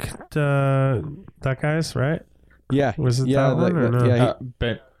that guy's, right? yeah. Was it that one or no? Yeah.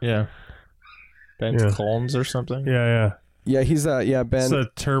 Bent Yeah. Colmes or something. Yeah. He's Ben. It's the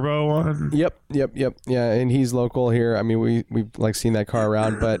turbo one. Yep. Yeah, and he's local here. I mean, we've like seen that car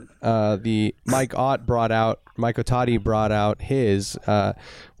around, but the Mike Ottati brought out his,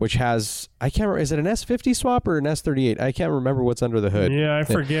 which has, I can't remember, is it an S50 swap or an S38? I can't remember what's under the hood. Yeah, I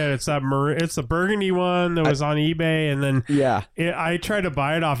forget. It's that it's the burgundy one that was on eBay, and then Yeah. I tried to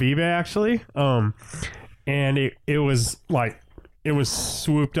buy it off eBay actually, and it was like it was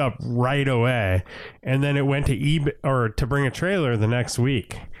swooped up right away, and then it went to eBay or to Bring a Trailer the next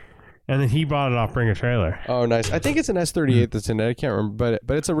week, and then he bought it off Bring a Trailer. Oh, nice. I think it's an S38 that's in it. I can't remember,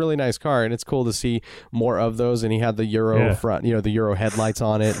 but it's a really nice car, and it's cool to see more of those. And he had the Euro front, the Euro headlights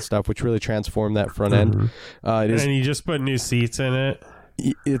on it and stuff, which really transformed that front end. It is, And he just put new seats in it.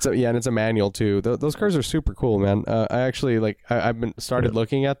 and it's a manual too. Those cars are super cool, man. I actually I've been started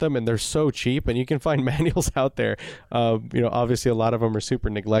looking at them, and they're so cheap, and you can find manuals out there. Obviously a lot of them are super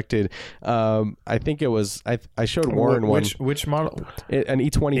neglected. I think it was I showed Warren one. Which model? An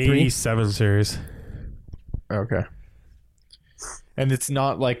E23. 87 series. Okay. And it's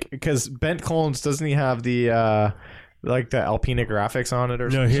not like, because Bent Clones, doesn't he have the like the Alpina graphics on it or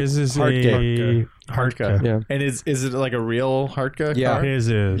No, something? his is Hartka. a Hartka. Yeah. And is it like a real Hartka Yeah. car? His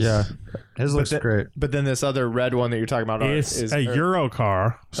is. Yeah, his looks that- great. But then this other red one that you're talking about It's is a Euro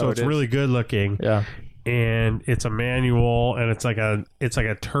car, so Oh, it's it is? really good looking. Yeah. And it's a manual, and it's like a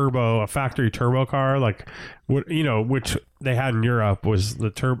turbo, a factory turbo car, like which they had in Europe was the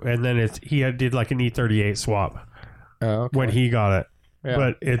turbo, and then did like an E38 swap Oh, okay. when he got it. Yeah.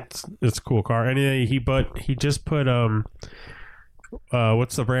 But it's a cool car, and he just put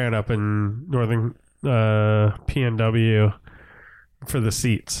what's the brand up in Northern PNW for the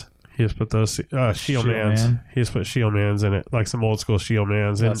seats. He just put those Shieldmans. Shieldman. He just put Shieldmans in it, like some old school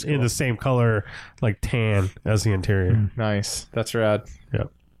Shieldmans, That's in cool. the same color, like tan as the interior. Nice. That's rad.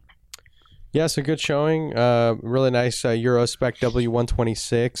 Yeah, so good showing. Really nice Euro spec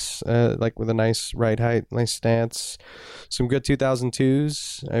W126, like with a nice ride height, nice stance. Some good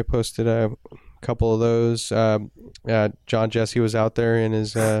 2002s. I posted a couple of those. John Jesse was out there in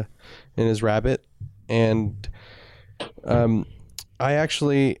his Rabbit, and I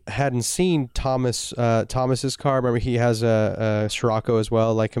actually hadn't seen Thomas's car. Remember, he has a Scirocco as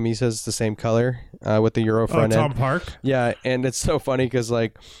well. Like Camisa's the same color with the Euro front Tom end. Park. Yeah, and it's so funny because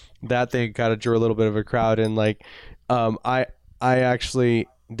like that thing kind of drew a little bit of a crowd, and like I actually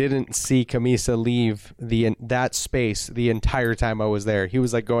didn't see Camisa leave that space the entire time I was there. He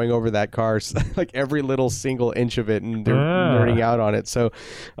was like going over that car, like every little single inch of it, and they're nerding out on it. So,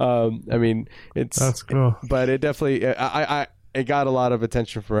 I mean, That's cool. but it definitely it got a lot of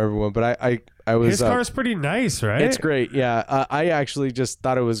attention from everyone. But I was His car's pretty nice, right? it's great, yeah. I actually just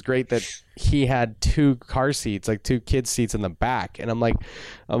thought it was great that he had two car seats, like two kids seats in the back, and I'm like,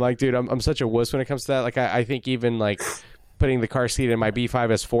 dude, I'm such a wuss when it comes to that. Like, I think even like putting the car seat in my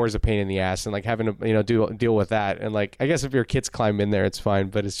B5S4 is a pain in the ass, and like having to deal with that. And like, I guess if your kids climb in there, it's fine,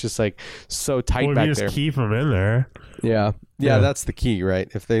 but it's just like so tight Well, back you there. just keep him in there. Yeah, Yeah. that's the key, right?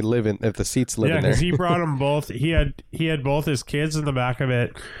 If the seats live Yeah, in there. because he brought them both. He had both his kids in the back of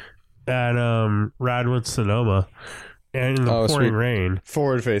it at Radwood Sonoma, and in the Oh, pouring sweet. rain,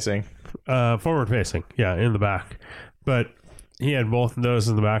 Forward facing. forward facing, yeah, in the back. But he had both of those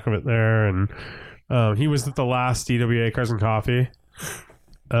in the back of it there, and he was at the last DWA Cars and Coffee.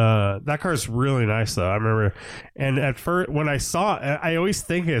 That car's really nice though. I remember, and at first when I saw it, I always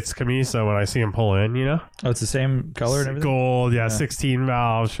think it's Camisa when I see him pull in. Oh, it's the same color and everything. Gold, yeah, 16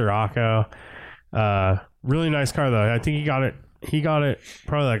 valve Scirocco. Really nice car though. I think he got it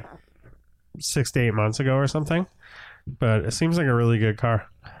probably like 6 to 8 months ago or something. But it seems like a really good car.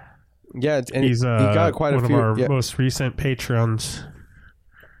 Yeah, and He's he got quite one a few. of our Yeah. most recent patrons.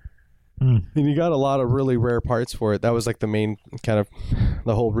 And you got a lot of really rare parts for it. That was like the main kind of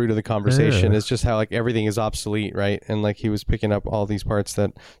the whole root of the conversation. Yeah. Is just how like everything is obsolete, right? And like he was picking up all these parts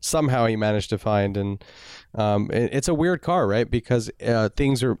that somehow he managed to find. And it's a weird car, right? Because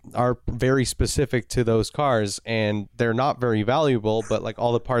things are very specific to those cars, and they're not very valuable. But like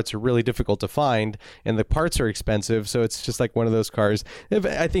all the parts are really difficult to find, and the parts are expensive. So it's just like one of those cars.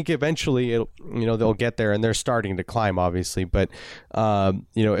 I think eventually they'll get there, and they're starting to climb, obviously. But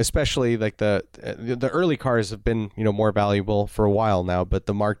especially like the early cars have been more valuable for a while now, but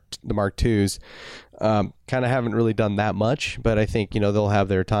the Mark IIs kind of haven't really done that much. But I think they'll have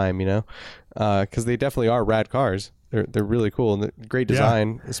their time, because they definitely are rad cars. They're really cool and great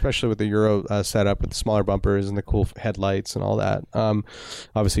design, especially with the Euro setup with the smaller bumpers and the cool headlights and all that.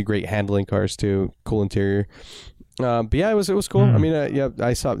 Obviously, great handling cars too, cool interior. But yeah, it was cool. I mean,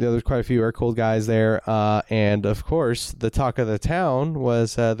 I saw there's quite a few air-cooled guys there, and of course, the talk of the town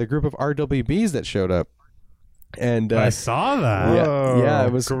was the group of RWBs that showed up. And I saw that. yeah,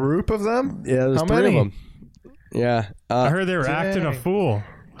 it was Group of them? yeah, there's How three many? of them. Yeah, I heard they were acting a fool.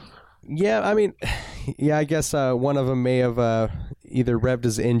 yeah. I mean, yeah, I guess one of them may have either revved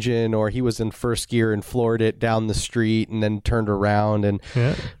his engine or he was in first gear and floored it down the street and then turned around, and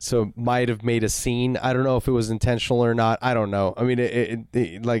Yeah. so might have made a scene. I don't know if it was intentional or not. I don't know. I mean,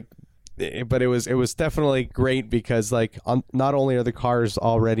 it like but it was definitely great because like not only are the cars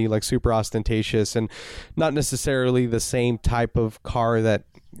already like super ostentatious and not necessarily the same type of car that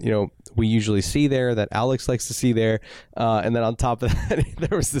we usually see there, that Alex likes to see there, and then on top of that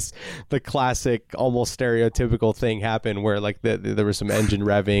there was the classic almost stereotypical thing happen where like there was some engine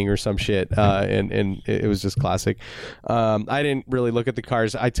revving or some shit, and it was just classic. I didn't really look at the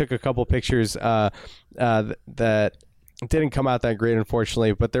cars. I took a couple pictures that didn't come out that great,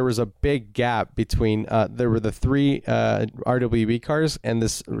 unfortunately, but there was a big gap between there were the three RWB cars, and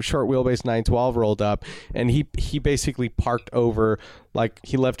this short wheelbase 912 rolled up, and he basically parked over, like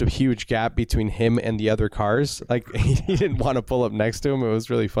he left a huge gap between him and the other cars. Like he didn't want to pull up next to him. It was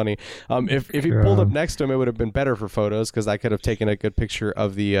really funny. If he pulled up next to him, it would have been better for photos because I could have taken a good picture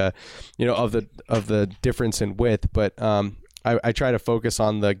of the of the difference in width, but I try to focus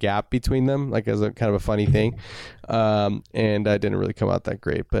on the gap between them, like as a kind of a funny thing, and I didn't really come out that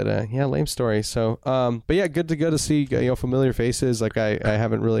great. But yeah, lame story. So, but yeah, good to see familiar faces. Like I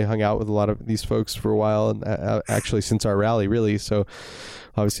haven't really hung out with a lot of these folks for a while, and actually since our rally, really. So,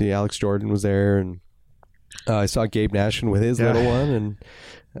 obviously Alex Jordan was there, and I saw Gabe Nashin with his little one, and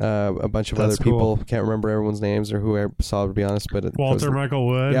a bunch of other people. Can't remember everyone's names or who I saw, to be honest. But Walter Michael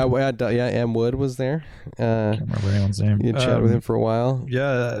Wood. Yeah, M. Wood was there. Can't remember anyone's name. You chat with him for a while.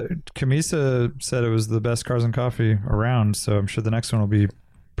 Yeah, Camisa said it was the best Cars and Coffee around, so I'm sure the next one will be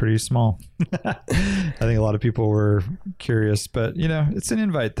pretty small. I think a lot of people were curious, but it's an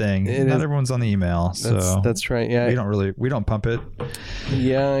invite thing. Not everyone's on the email, so that's right. Yeah, we don't pump it.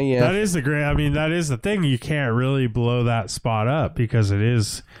 Yeah. That is that is the thing. You can't really blow that spot up because it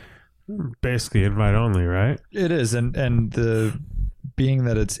is basically invite only, right? It is, and the being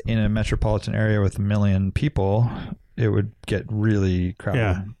that it's in a metropolitan area with 1 million people, it would get really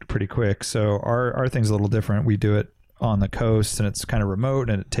crowded pretty quick. So our thing's a little different. We do it on the coast, and it's kind of remote,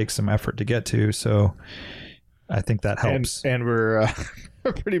 and it takes some effort to get to. So I think that helps. And we're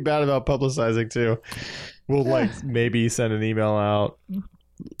pretty bad about publicizing too. We'll maybe send an email out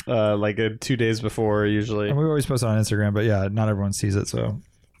 2 days before usually. And we always post it on Instagram, but yeah, not everyone sees it, so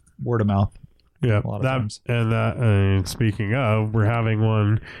word of mouth. Yeah, a lot of times. And speaking of, we're having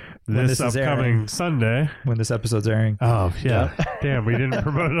one this upcoming Sunday when this episode's airing. Oh yeah, damn, we didn't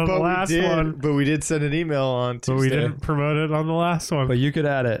promote it on the last one, but we did send an email on Tuesday. But we didn't promote it on the last one. But you could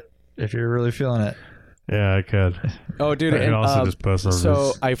add it if you're really feeling it. Yeah, I could. Oh, dude, I also just post on so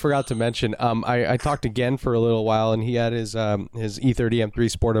this. I forgot to mention. I talked again for a little while, and he had his E30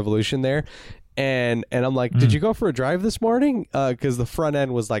 M3 Sport Evolution there. And I'm like, did you go for a drive this morning? Because the front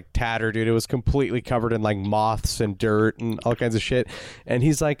end was like tattered, dude. It was completely covered in like moths and dirt and all kinds of shit. And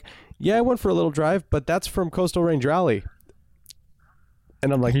he's like, yeah, I went for a little drive, but that's from Coastal Range Rally.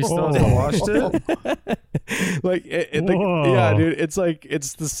 And I'm like, he still hasn't washed it? Yeah, dude, it's like,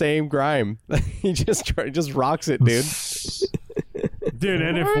 it's the same grime. He just rocks it, dude. Dude,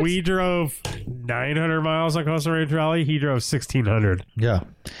 and if we drove 900 miles on Coastal Range Rally, he drove 1,600. Yeah.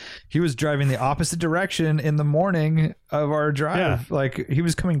 He was driving the opposite direction in the morning of our drive. Yeah. Like, he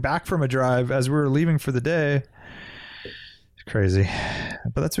was coming back from a drive as we were leaving for the day. It's crazy.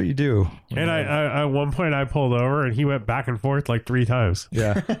 But that's what you do. And I at one point, I pulled over, and he went back and forth like 3 times.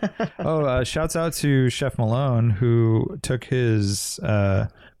 Yeah. Shouts out to Chef Malone, who took his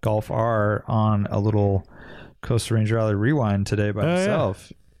Golf R on a little Coastal Range Rally rewind today by himself.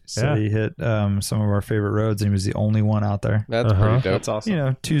 Yeah. So he hit some of our favorite roads, and he was the only one out there. That's pretty dope. That's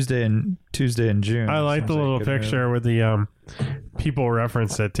awesome. Tuesday in June. I like the little picture with the people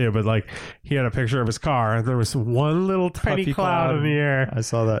referenced it too, but like he had a picture of his car, and there was one little tiny Puffy cloud in the air. I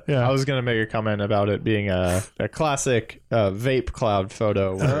saw that. Yeah, I was gonna make a comment about it being a classic vape cloud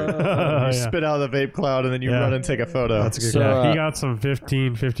photo where you spit out the vape cloud and then you run and take a photo. That's a good. So he got some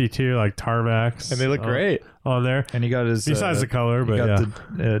 1552 like tarmacs, and they look great on there. And he got his besides the color, but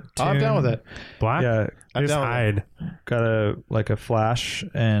I'm down with it. Black. Yeah, I'm just down hide. Got a flash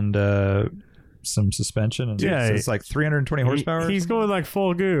and some suspension, and it's like 320 horsepower. He's going like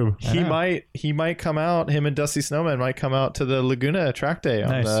full goob. He might come out. Him and Dusty Snowman might come out to the Laguna track day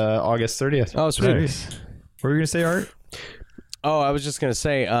on August 30th. Oh, sweet. Nice. What were you gonna say, Art? Oh, I was just gonna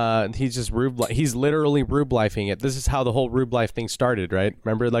say, he's literally Rube Lifing it. This is how the whole Rube Life thing started, right?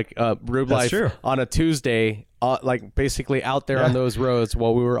 Remember, like Rube Life true. On a Tuesday, like basically out there on those roads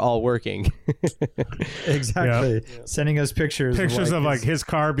while we were all working. Exactly. Sending us pictures of like his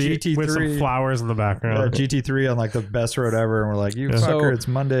car GT3 with some flowers in the background. GT3 on like the best road ever, and we're like, fucker, it's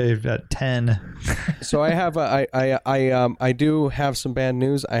Monday at 10. So I have I do have some bad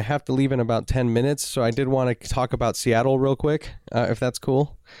news. I have to leave in about 10 minutes, so I did want to talk about Seattle real quick, if that's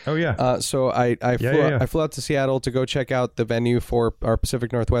cool. Oh yeah. So I flew out to Seattle to go check out the venue for our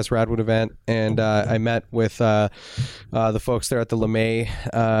Pacific Northwest Radwood event, and I met with the folks there at the LeMay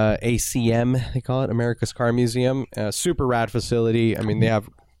ACM, they call it, America's Car Museum. Super rad facility. I mean, they have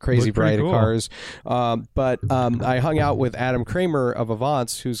crazy Look pretty variety cool. of cars. But I hung out with Adam Kramer of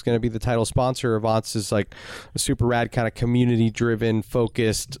Avance, who's going to be the title sponsor. Avance is like a super rad kind of community-driven,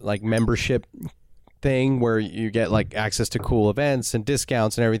 focused like membership thing where you get like access to cool events and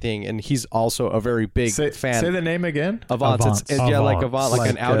discounts and everything. And he's also a very big fan. Say the name again. Avance. Avance. It's yeah, like Avant, like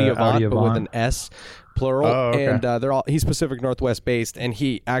an Audi Avant, Audi but with Avant. an S. Plural. Oh, okay. And he's Pacific Northwest based, and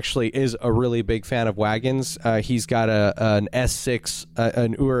he actually is a really big fan of wagons. He's got an S6,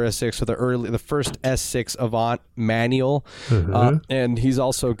 an Ura S6, so the first S6 Avant manual, and he's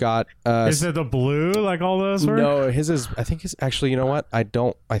also got. Is it the blue like all those were? No, his is. I think his actually. You know what? I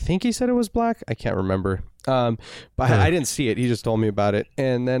think he said it was black. I can't remember. But I didn't see it. He just told me about it.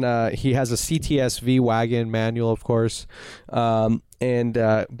 And then he has a CTS V wagon manual, of course.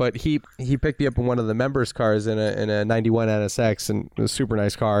 But he picked me up in one of the members' cars in a 91 NSX, and it was a super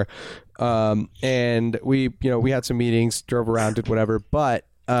nice car. And we had some meetings, drove around, did whatever. But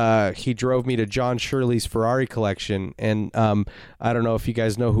he drove me to John Shirley's Ferrari collection, and I don't know if you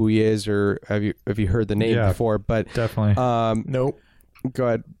guys know who he is or have you heard the name before, but Definitely. Nope. Go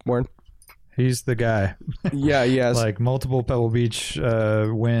ahead, Warren. He's the guy. Yeah, yes. Like multiple Pebble Beach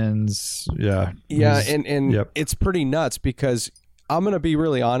wins. Yeah. Yeah, He's- and yep. it's pretty nuts because I'm gonna be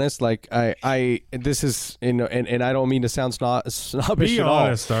really honest. Like this is and I don't mean to sound snobbish Be at all.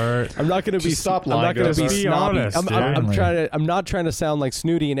 honest, Art. I'm not gonna be. Just stop I'm not lying gonna to be us. Be snobby. honest, I'm not trying to sound like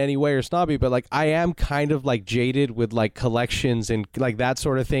snooty in any way or snobby, but like I am kind of like jaded with like collections and like that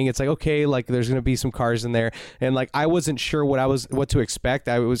sort of thing. It's like okay, like there's gonna be some cars in there, and like I wasn't sure what to expect.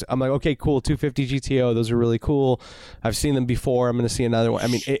 I'm like okay, cool, 250 GTO. Those are really cool. I've seen them before. I'm gonna see another one. I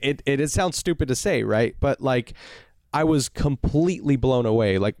mean, it sounds stupid to say, right? But like. I was completely blown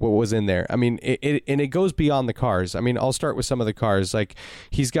away, like what was in there. I mean, it goes beyond the cars. I mean, I'll start with some of the cars. Like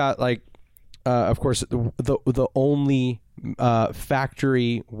he's got like, of course, the only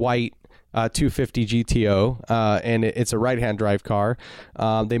factory white 250 GTO, and it's a right-hand drive car.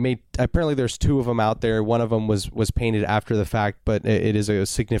 Apparently there's two of them out there. One of them was painted after the fact, but it is a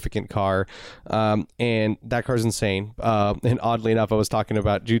significant car, and that car's insane. And oddly enough, I was talking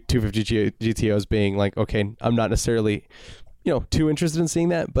about 250 GTOs being like, okay, I'm not necessarily, too interested in seeing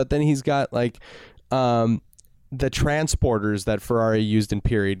that, but then he's got like, the transporters that Ferrari used in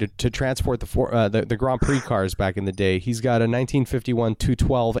period to transport the Grand Prix cars back in the day. He's got a 1951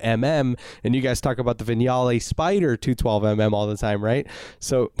 212 mm, and you guys talk about the Vignale Spider 212 mm all the time, right?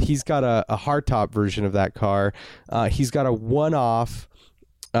 So he's got a hardtop version of that car. He's got a one-off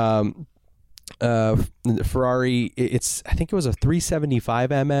Ferrari. I think it was a 375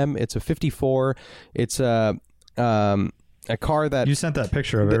 mm. It's a 54. It's a car that You sent that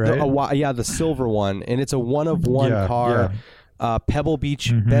picture of it, right? the silver one, and it's a one-of-one Yeah, car. Pebble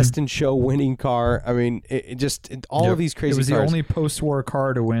Beach Best in Show winning car. I mean, all Yep. of these crazy It was cars. the only post-war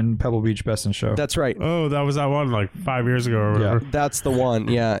car to win Pebble Beach Best in Show. That's right. Oh, that was that one like 5 years ago or whatever. That's the one,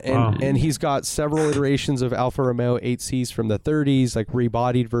 yeah. And Wow. and he's got several iterations of Alfa Romeo 8Cs from the 30s, like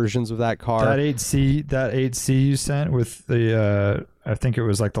rebodied versions of that car. That 8C you sent with the I think it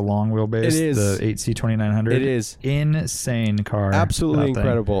was like the long wheelbase. It is. The 8C 2900. It is. Insane car. Absolutely that thing.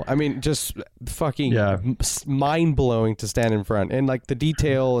 incredible. I mean, just fucking Yeah. mind blowing to stand in front, and like the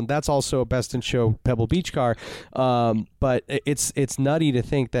detail, and that's also a Best in Show Pebble Beach car. But it's nutty to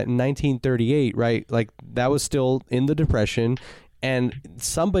think that in 1938, right? Like that was still in the Depression. And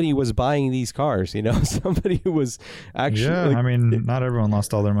somebody was buying these cars, somebody who was actually. Yeah, I mean, not everyone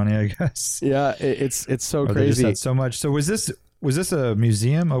lost all their money, I guess. Yeah, it's so Or they just crazy. had so much. So was this a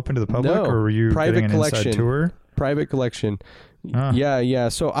museum open to the public, No, or were you private getting an collection. inside tour? Private collection. Ah. Yeah.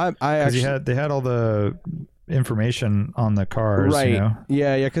 So I 'Cause actually. they had all the information on the cars, Right. you know?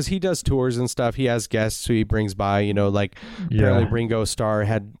 Yeah, because he does tours and stuff. He has guests who he brings by, like apparently Ringo Starr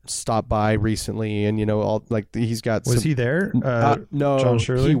had stopped by recently, and all like he's got. Was he there? No, John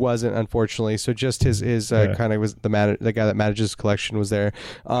Shirley? he wasn't, unfortunately. So just his Yeah. kind of was the guy that manages his collection was there.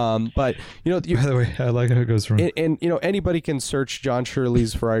 But By the way, I like how it goes from. and anybody can search John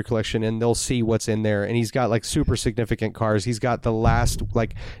Shirley's Ferrari collection and they'll see what's in there. And he's got like super significant cars. He's got the last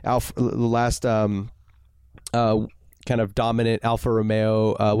kind of dominant Alfa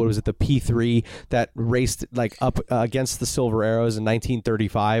Romeo, what was it, the P3 that raced like up against the Silver Arrows in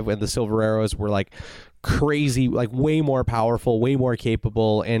 1935, and the Silver Arrows were like crazy, like way more powerful, way more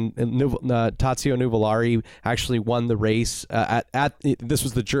capable. And Tazio Nuvolari actually won the race this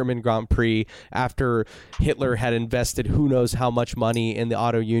was the German Grand Prix after Hitler had invested who knows how much money in the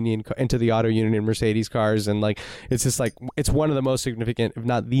auto union Mercedes cars. And like, it's just like, it's one of the most significant, if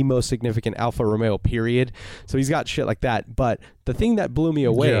not the most significant Alfa Romeo period. So he's got shit like that. But the thing that blew me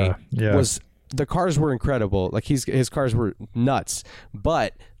away was the cars were incredible. Like his cars were nuts,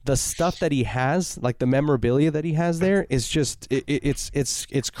 but the stuff that he has, like the memorabilia that he has there, is just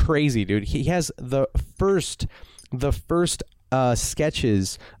it's crazy, dude. He has the first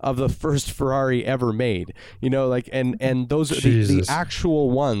sketches of the first Ferrari ever made, like, and those are the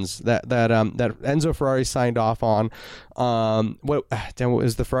actual ones that Enzo Ferrari signed off on. What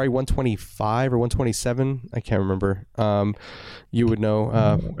was the Ferrari 125 or 127? I can't remember. You would know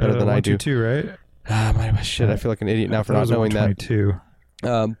better than I do. 122, right? Shit, I feel like an idiot now for not knowing that. 122.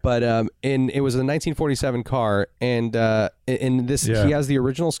 But it was a 1947 car, and in this he has the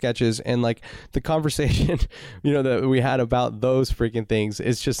original sketches, and like the conversation that we had about those freaking things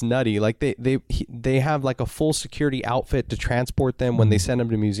is just nutty. Like they have like a full security outfit to transport them when they send them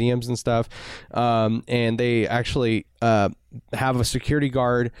to museums and stuff, and they actually have a security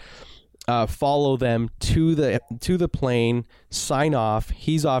guard follow them to the plane, sign off,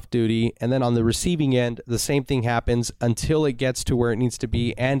 he's off duty, and then on the receiving end the same thing happens until it gets to where it needs to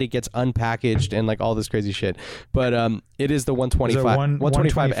be, and it gets unpackaged and like all this crazy shit. But it is the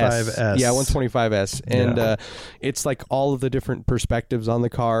 125S. Yeah, 125S. And it's like all of the different perspectives on the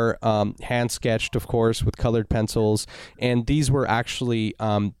car, hand sketched of course with colored pencils, and these were actually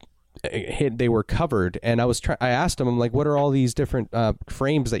they were covered. And I asked him, I'm like, what are all these different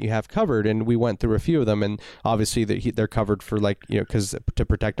frames that you have covered? And we went through a few of them, and obviously they're covered for like, because to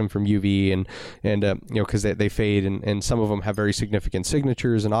protect them from UV and because they fade, and some of them have very significant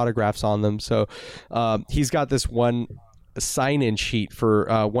signatures and autographs on them. So he's got this one sign-in sheet for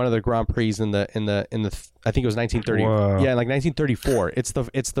one of the Grand Prix in the I think it was 1930. Whoa. Yeah, like 1934. It's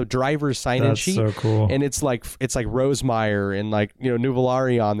the driver's sign-in sheet. That's so cool. And it's like Rosemeyer and like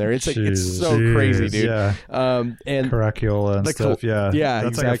Nuvolari on there. It's like it's so crazy, dude. Yeah. And Caracciolo and stuff. Yeah. Yeah,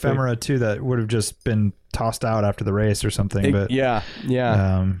 That's exactly. like ephemera too that would have just been tossed out after the race or something. But yeah.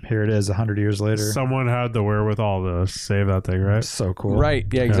 Here it is 100 years later. Someone had the wherewithal to save that thing, right? So cool. Right.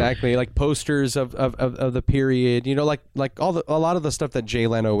 Yeah, exactly. Like posters of the period, like a lot of the stuff that Jay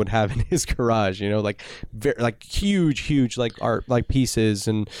Leno would have in his garage, like huge like art, like pieces.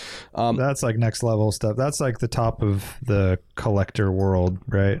 And that's like next level stuff. That's like the top of the collector world,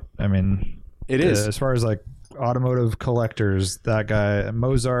 right? I mean, it is. As far as like automotive collectors, that guy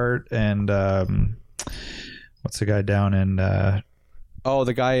Mozart and what's the guy down in the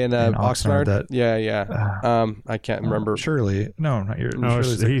guy in Oxnard. I can't remember. Shirley. No, not your. No,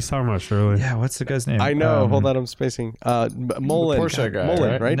 he's talking about Shirley. Yeah, what's the guy's name? I know. Hold on, I'm spacing. Mullen. The Porsche guy,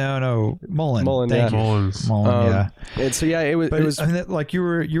 Mullen, right? No, Mullen. Mullen. Thank you. Mullins. Mullen. Yeah. And so it was. I mean, like you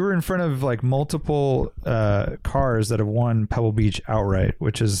were in front of like multiple cars that have won Pebble Beach outright,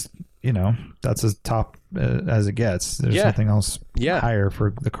 which is that's as top as it gets. There's nothing else higher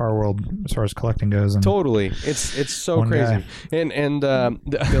for the car world as far as collecting goes. And totally, it's so crazy. And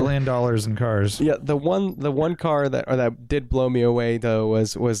 $1 billion in cars. Yeah, the one car that did blow me away though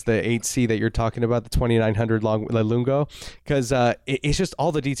was the 8C that you're talking about, the 2900 Lungo, because it's just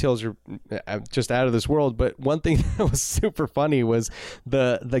all the details are just out of this world. But one thing that was super funny was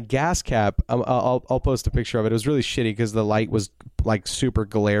the gas cap. I'll post a picture of it. It was really shitty because the light was like super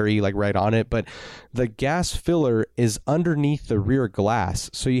glary, like right on it, but the gas filler is underneath the rear glass,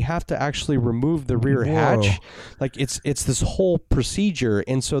 so you have to actually remove the rear hatch. Like it's this whole procedure,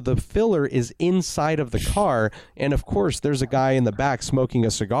 and so the filler is inside of the car, and of course there's a guy in the back smoking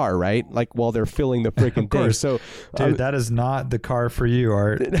a cigar, right, like while they're filling the freaking thing. So dude, that is not the car for you,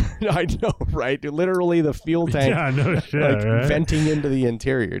 Art. I know, right? Literally the fuel tank right? venting into the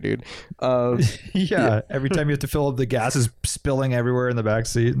interior, dude. Every time you have to fill up, the gas is spilling everywhere in the back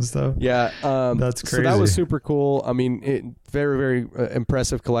seat and stuff. That's crazy. So that was super cool. I mean, very, very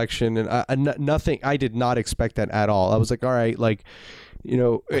impressive collection, and nothing. I did not expect that at all. I was like, all right, like,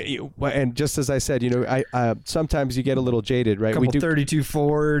 and just as I said, I sometimes you get a little jaded, right? We do 32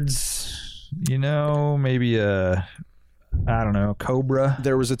 Fords, maybe a I don't know, Cobra.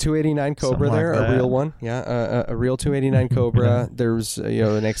 There was a 289 Cobra Something there, like a that. real one. Yeah, a real 289 Cobra. There was an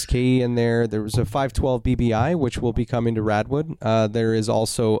XK in there. There was a 512 BBI, which will be coming to Radwood. There is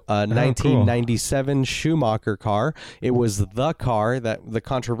also a 1997 Schumacher car. It was the car, the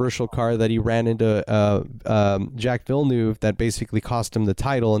controversial car that he ran into Jacques Villeneuve that basically cost him the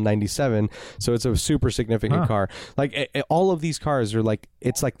title in 97. So it's a super significant car. Like all of these cars are like,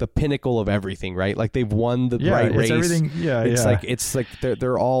 it's like the pinnacle of everything, right? Like they've won the right race. Everything. Yeah, It's like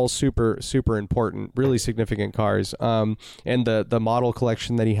they're all super important, really significant cars. And the model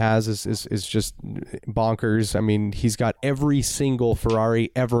collection that he has is just bonkers. I mean, he's got every single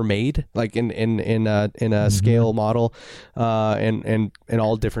Ferrari ever made, like in a scale model, and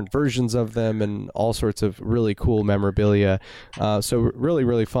all different versions of them, and all sorts of really cool memorabilia. So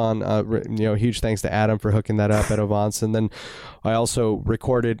really fun. Huge thanks to Adam for hooking that up at Avance. And then I also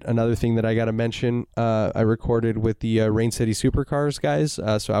recorded another thing that I got to mention. I recorded with the Rain City Supercars guys.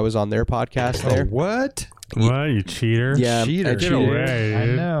 So I was on their podcast there. What? What, you cheater? Yeah, Cheater. I Get cheated. away, I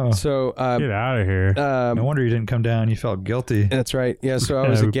dude. know. So Get out of here. No wonder you didn't come down. You felt guilty. That's right. Yeah, so I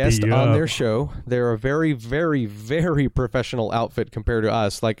was Yeah, a we guest beat you on up. their show. They're a very, very, very professional outfit compared to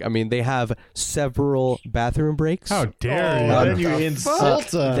us. Like, I mean, they have several bathroom breaks. How dare Why you? didn't you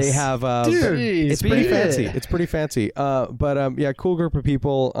insult us? They have Dude, it's pretty beat it. fancy. It's pretty fancy. But yeah, cool group of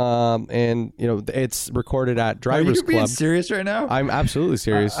people. And it's recorded at Are Drivers you being Club. serious right now? I'm absolutely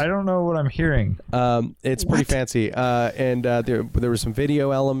serious. I don't know what I'm hearing. It's pretty fancy. And there was some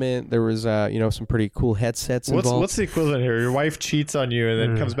video element. There was some pretty cool headsets involved. What's the equivalent here? Your wife cheats on you and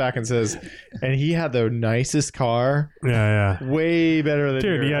then comes back and says, and he had the nicest car, Yeah. way better than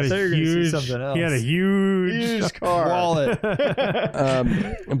Dude, he had yours. thought you were gonna see huge. something else. He had a huge. Huge car. Wallet.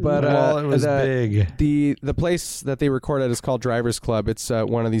 But Wallet was big. The place that they record at is called Drivers Club. It's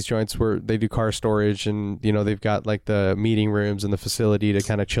one of these joints where they do car storage, and they've got like the meeting rooms and the facility to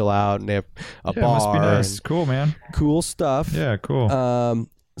kind of chill out, and they have a Yeah, bar. must be nice. And Cool, man. cool stuff. Yeah, cool.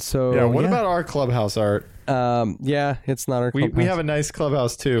 So Yeah, what about our clubhouse, Art? yeah, it's not our We clubhouse. have a nice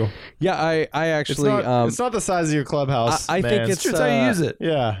clubhouse too. Yeah, I It's actually not the size of your clubhouse. I think man. it's That's how you use it.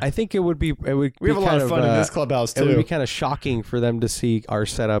 yeah. I think it would be We have a lot of fun in this clubhouse It would too. be kind of shocking for them to see our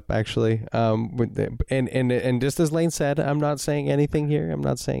setup, actually. And just as Lane said, I'm not saying anything here. I'm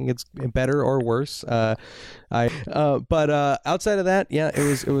not saying it's better or worse. But outside of that, yeah,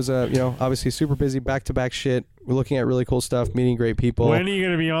 it was obviously super busy, back to back shit. We're looking at really cool stuff, meeting great people. When are you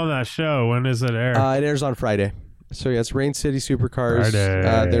going to be on that show? When does it air? It airs on Friday. So yeah, it's Rain City Supercars.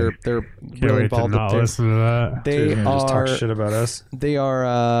 Friday. They're Can't really wait to involved up not there. listen to that. They Just talk are. shit about us. They are.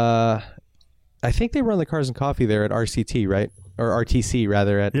 I think they run the Cars and Coffee there at RCT, right? Or RTC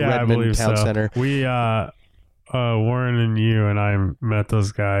rather, at Yeah, I Redmond believe Town so. Center. We, Warren and you and I met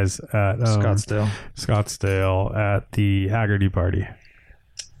those guys at Scottsdale at the Haggerty party.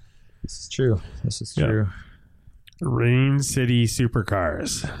 This is true. This is Yeah. true. Rain City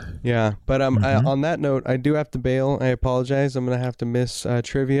Supercars. Yeah, but on that note, I do have to bail. I apologize. I'm gonna have to miss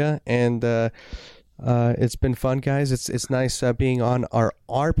trivia, and it's been fun, guys. It's nice being on our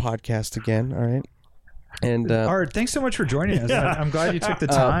podcast again. All right, and Art, thanks so much for joining us. Yeah. I'm glad you took the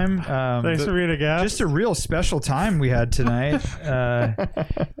time. Thanks for being a guest. Just a real special time we had tonight.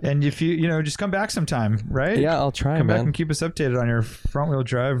 And if you just come back sometime, right? yeah, I'll try, Come back man. and keep us updated on your front-wheel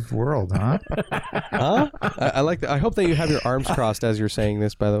drive world, huh? Huh? I like that. I hope that you have your arms crossed as you're saying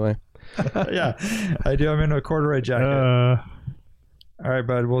this. By the way, Yeah, I do. I'm in a corduroy jacket. All right,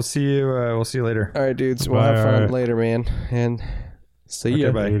 bud. We'll see you. We'll see you later. all right, dudes. We'll have fun Bye. later, man. And see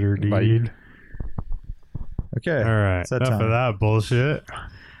ya. bye. Later, dude. Okay. All right. It's that Enough time. of that bullshit.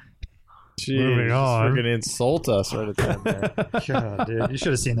 Jeez, Moving just on. freaking insult us right at the end there. God, dude, you should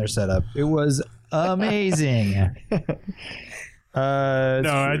have seen their setup. It was amazing.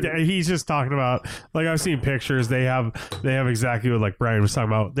 He's just talking about, like, I've seen pictures. They have exactly what like Brian was talking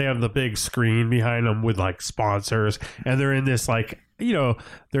about. They have the big screen behind them with like sponsors, and they're in this like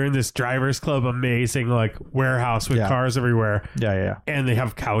they're in this Drivers Club amazing like warehouse with Yeah. cars everywhere, Yeah. and they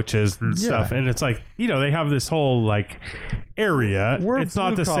have couches and stuff, and it's like they have this whole like area. It's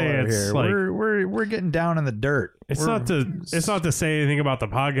not to say blue-collar it's here. like we're getting down in the dirt. it's not to say anything about the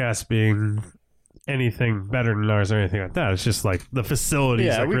podcast being anything better than ours or anything like that. It's just like the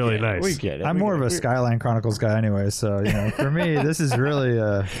facilities are really nice. We get it. I'm more of a Skyline Chronicles guy anyway, so for me this is really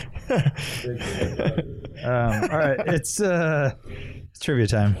all right, it's trivia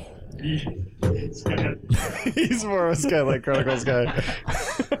time. He's more of a Skyline Chronicles guy.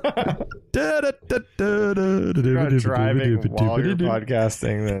 You're not driving while you're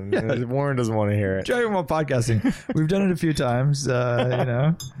podcasting, then Warren doesn't want to hear it. Driving while podcasting. We've done it a few times.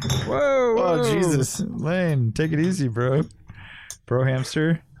 Whoa, Oh, Jesus. Lane, take it easy, bro. Bro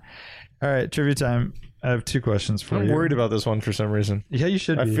hamster. All right, trivia time. I have 2 questions for I'm you. worried about this one for some reason. Yeah, you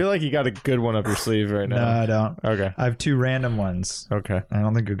should I be. feel like you got a good one up your sleeve right No, now. I don't. Okay. I have 2 random ones. Okay. I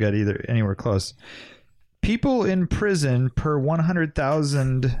don't think you'll get anywhere close. People in prison per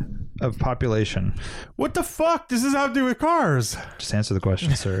 100,000 of population. What the fuck does this have to do with cars? Just answer the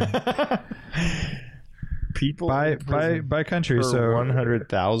question, sir. People by in prison country. per So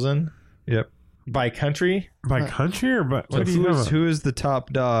 100,000 Yep. by country. By country or by So what do you know? who is the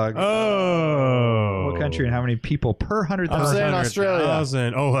top dog? Oh, What country and how many people per I'm 100,000? saying Australia.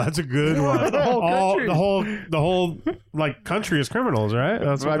 100,000. Oh, that's a good one. The whole country. the whole like country is criminals, right?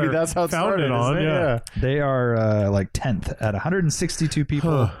 That's what I mean, they're that's how it founded started, on. isn't it? Yeah. They are like 10th at 162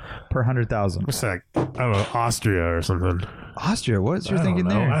 people per 100,000. What's that? I don't know, Austria or something. Austria, what's your I thinking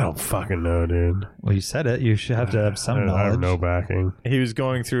don't know. there? I don't fucking know, dude. Well, you said it. You should have to have some I knowledge. have no backing. He was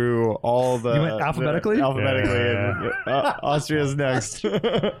going through all the. You went alphabetically? Alphabetically. Yeah. And, Austria's next.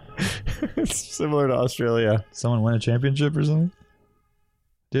 It's similar to Australia. Someone win a championship or something?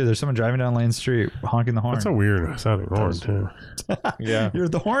 Dude, there's someone driving down Lane Street honking the horn. That's a weird sounding horn, too. Yeah. You're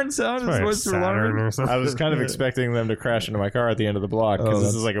the horn sound is Probably a what's Saturn alarming. or something. I was kind of expecting them to crash into my car at the end of the block Oh, because this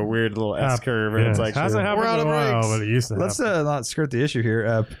that's- is like a weird little S curve, and Yeah. it's like hasn't happened we're out in of a while, brakes. but it used to Let's happen. not skirt the issue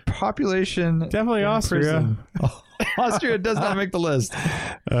here. Population. Definitely in Austria. prison. Austria does not make the list.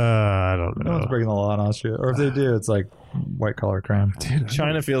 I don't No one's know. breaking the law in Austria. Or if they do, it's like white collar crime.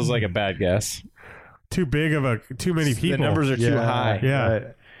 China feels like a bad guess. Too many people. The numbers are too high. Yeah. Right.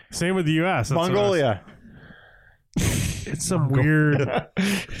 Same with the U.S. That's what I was- Mongolia. It's some weird.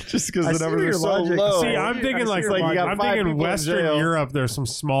 Just because I the see numbers are your so logic. low. See, I'm thinking like you got I'm 5 thinking people in Western jail. Europe. There's some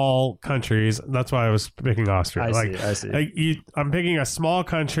small countries. That's why I was picking Austria. I see. I'm picking a small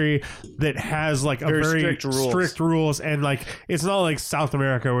country that has like a Very very strict rules. and like it's not like South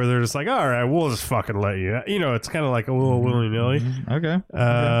America where they're just like, all right, we'll just fucking let you. You know, it's kind of like a little willy nilly. Okay.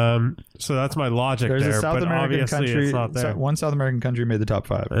 So that's my logic There's there. a South but American obviously country. it's not there. One South American country made the top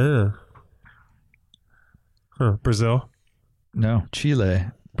 5. Brazil. No, Chile.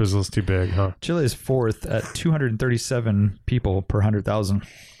 Brazil's too big, huh? Chile is 4th at 237 people per 100,000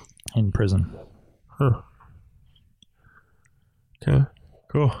 in prison. Huh. Okay.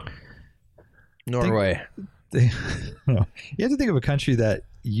 Cool. Norway. You have to think of a country that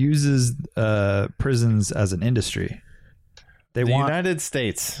uses prisons as an industry. They The want. United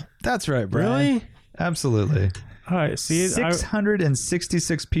States. That's right, Brian. Absolutely. All right. See,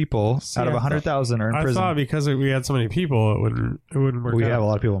 666 people out of 100,000 are in I prison. thought because we had so many people, it wouldn't work We out. have a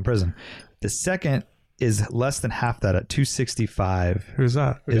lot of people in prison. The second is less than half that at 265 Who's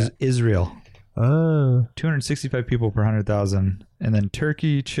that? is Israel. Oh. 265 people per 100,000. And then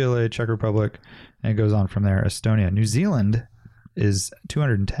Turkey, Chile, Czech Republic, and it goes on from there. Estonia. New Zealand is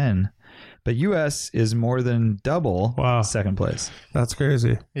 210. But U.S. is more than double Wow. second place. That's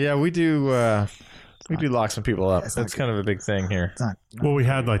crazy. Yeah, we do lock some people up. That's kind of a big thing here. It's not. Well, we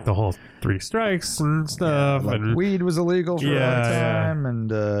had like the whole 3 strikes and stuff. Like and weed was illegal for a long Yeah, time.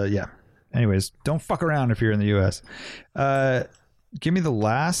 And yeah. Anyways, don't fuck around if you're in the U.S. Give me the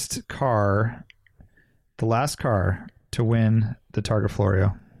last car to win the Targa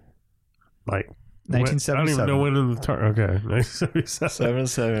Florio. like 1977. I don't even know when in the okay.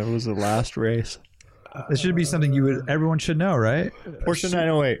 1977. 7-7 was the last race. This should be something everyone should know, right? Porsche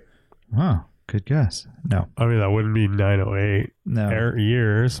 908. Oh, good guess. No. I mean, that wouldn't be 908 No.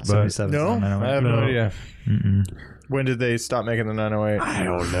 years, but 77. No, I have no No. idea. Mm-mm. When did they stop making the 908? I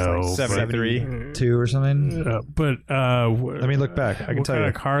don't know. 73. 2 or something. Let me look back. I can what tell kind you.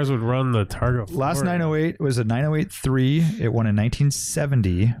 of cars would run the Targa? Last Florio? 908 was a 908-3. It won in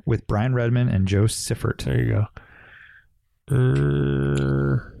 1970 with Brian Redman and Joe Siffert. There you go.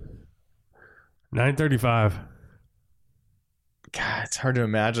 935. God, it's hard to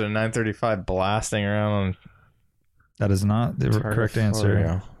imagine a 935 blasting around on That is not the Targa correct answer.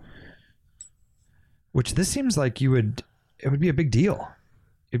 Florio. Which this seems like it would be a big deal.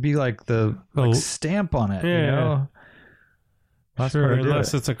 It'd be like the Oh. stamp on it, you Yeah. know? Last Sure, part I did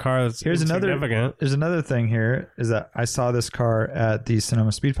unless it. it's a car that's Here's another- insignificant. There's another thing here is that I saw this car at the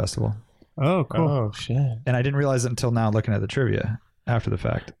Sonoma Speed Festival. Oh, cool. Oh, shit. And I didn't realize it until now looking at the trivia after the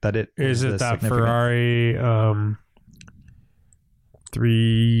fact that it Is was it that significant. Ferrari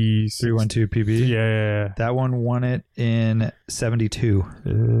 312 312 PB? Yeah. That one won it in 72.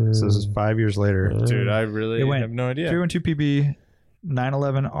 So this is 5 years later. Dude, I really It went have no idea. 312 PB,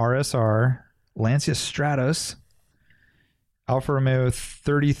 911 RSR, Lancia Stratos, Alfa Romeo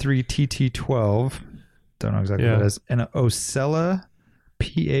 33 TT12. Don't know exactly what that is. And an Osella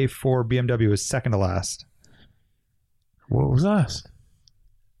PA4 BMW is second to last. What was us?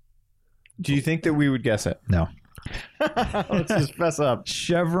 Do you think that we would guess it? No. Let's just fess up.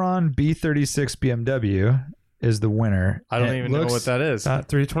 Chevron B36 BMW is the winner. I don't And it even know looks- what that is.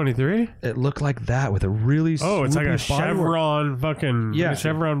 323? It looked like that with a really Oh, it's like a swoopy bodywork. Chevron fucking Yeah.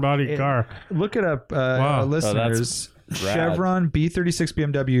 Chevron body car. Look it up, Wow. listeners. rad. Chevron B36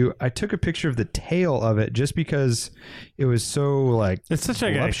 BMW. I took a picture of the tail of it just because it was so like It's such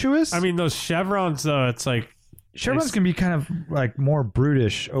like voluptuous. I mean, those Chevrons though, it's like Chevrons can be kind of like more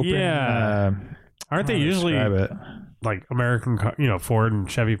brutish, open. Yeah. aren't they usually Describe it. like American, Ford and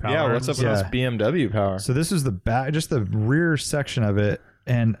Chevy power? Yeah, what's up with this BMW power? So this is the back, just the rear section of it,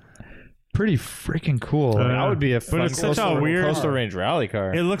 and pretty freaking cool. That would be a But fun it's such a coastal, weird- coastal range rally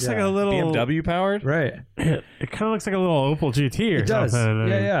car. It looks like Yeah. a little BMW powered? Right. It kind of looks like a little Opel GT or It does. something.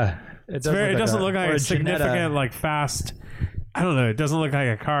 Yeah. It doesn't look like or a Jannetta. significant, like fast. I don't know. It doesn't look like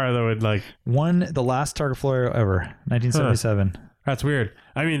a car that would like. Won the last Targa Florio ever, 1977. That's weird.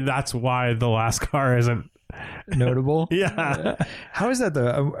 I mean, that's why the last car isn't. Notable. Yeah, How is that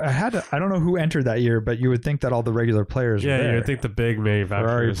though? I don't know who entered that year, but you would think that all the regular players were yeah. there. You would think the big Ferrari,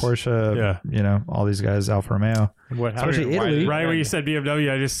 manufacturers. Porsche, Yeah. all these guys, Alfa Romeo. What Especially why- Italy. Right when you said BMW,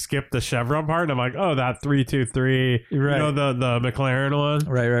 I just skipped the Chevron part, and I'm like, oh, that 323. Right. The McLaren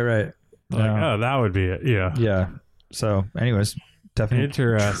one. Right. Like, oh, that would be it. Yeah. Yeah. So, anyways, definitely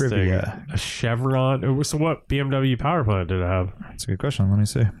Interesting. trivia. A Chevron. So, what BMW power plant did it have? That's a good question. Let me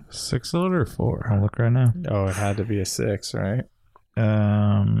see. 6-cylinder or 4? I'll look right now. Oh, it had to be a 6, right?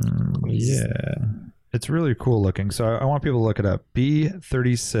 Yeah. It's really cool looking. So I want people to look it up.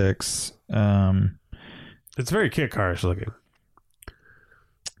 B36. It's very kit carish looking.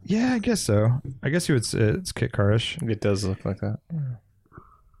 Yeah, I guess so. I guess you would say it's kit carish. It does look like that.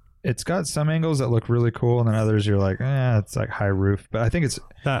 It's got some angles that look really cool, and then others you're like, it's like high roof. But I think it's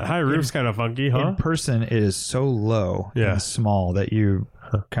That high roof's kind of funky, huh? in person it is so low Yeah. and small that you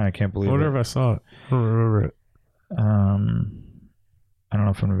kind of can't I believe wonder it. if I saw it. I don't remember it. I don't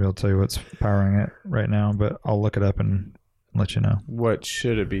know if I'm gonna be able to tell you what's powering it right now, but I'll look it up and let you know. What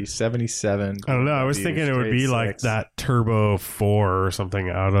should it be? 77. I don't know. I was thinking it would be like that Turbo 4 or something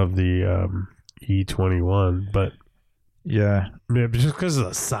out of the E21, but Yeah. just because of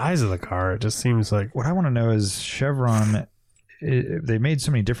the size of the car, it just seems like What I want to know is Chevron. They made so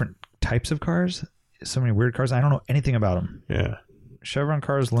many different types of cars, so many weird cars. I don't know anything about them. yeah. Chevron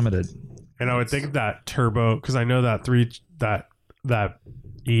Cars Limited. And I would think that turbo, because I know that that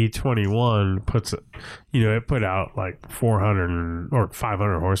E21 puts it, it put out like 400 or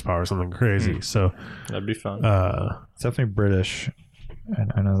 500 horsepower or something crazy. So That'd be fun. It's definitely British,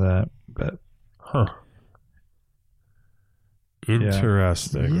 and I know that. But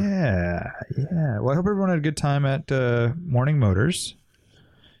interesting. yeah. Well, I hope everyone had a good time at Morning Motors.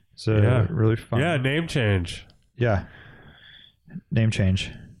 So Yeah. really fun. Yeah, name change. Yeah. Name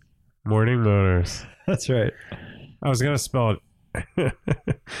change. Morning Motors. That's right. I was gonna spell it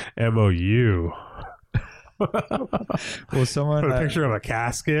MOU. Well, someone Put a picture of a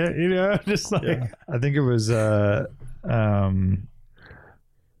casket, just like I think it was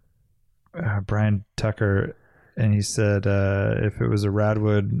Brian Tucker, and he said if it was a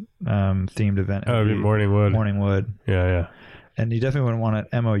Radwood themed event, it it'd be Morningwood. Morningwood, Yeah, and you definitely wouldn't want it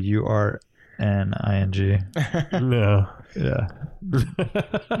MOURNING. yeah. No. Yeah. All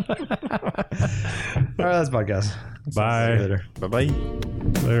right, that's podcast. Bye. See you later. Bye-bye.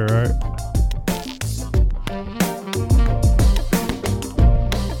 Later, all right.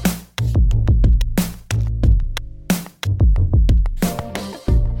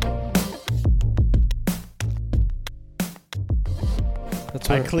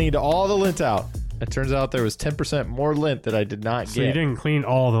 I cleaned all the lint out. It turns out there was 10% more lint that I did not So you get. didn't clean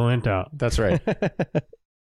all the lint out. That's right.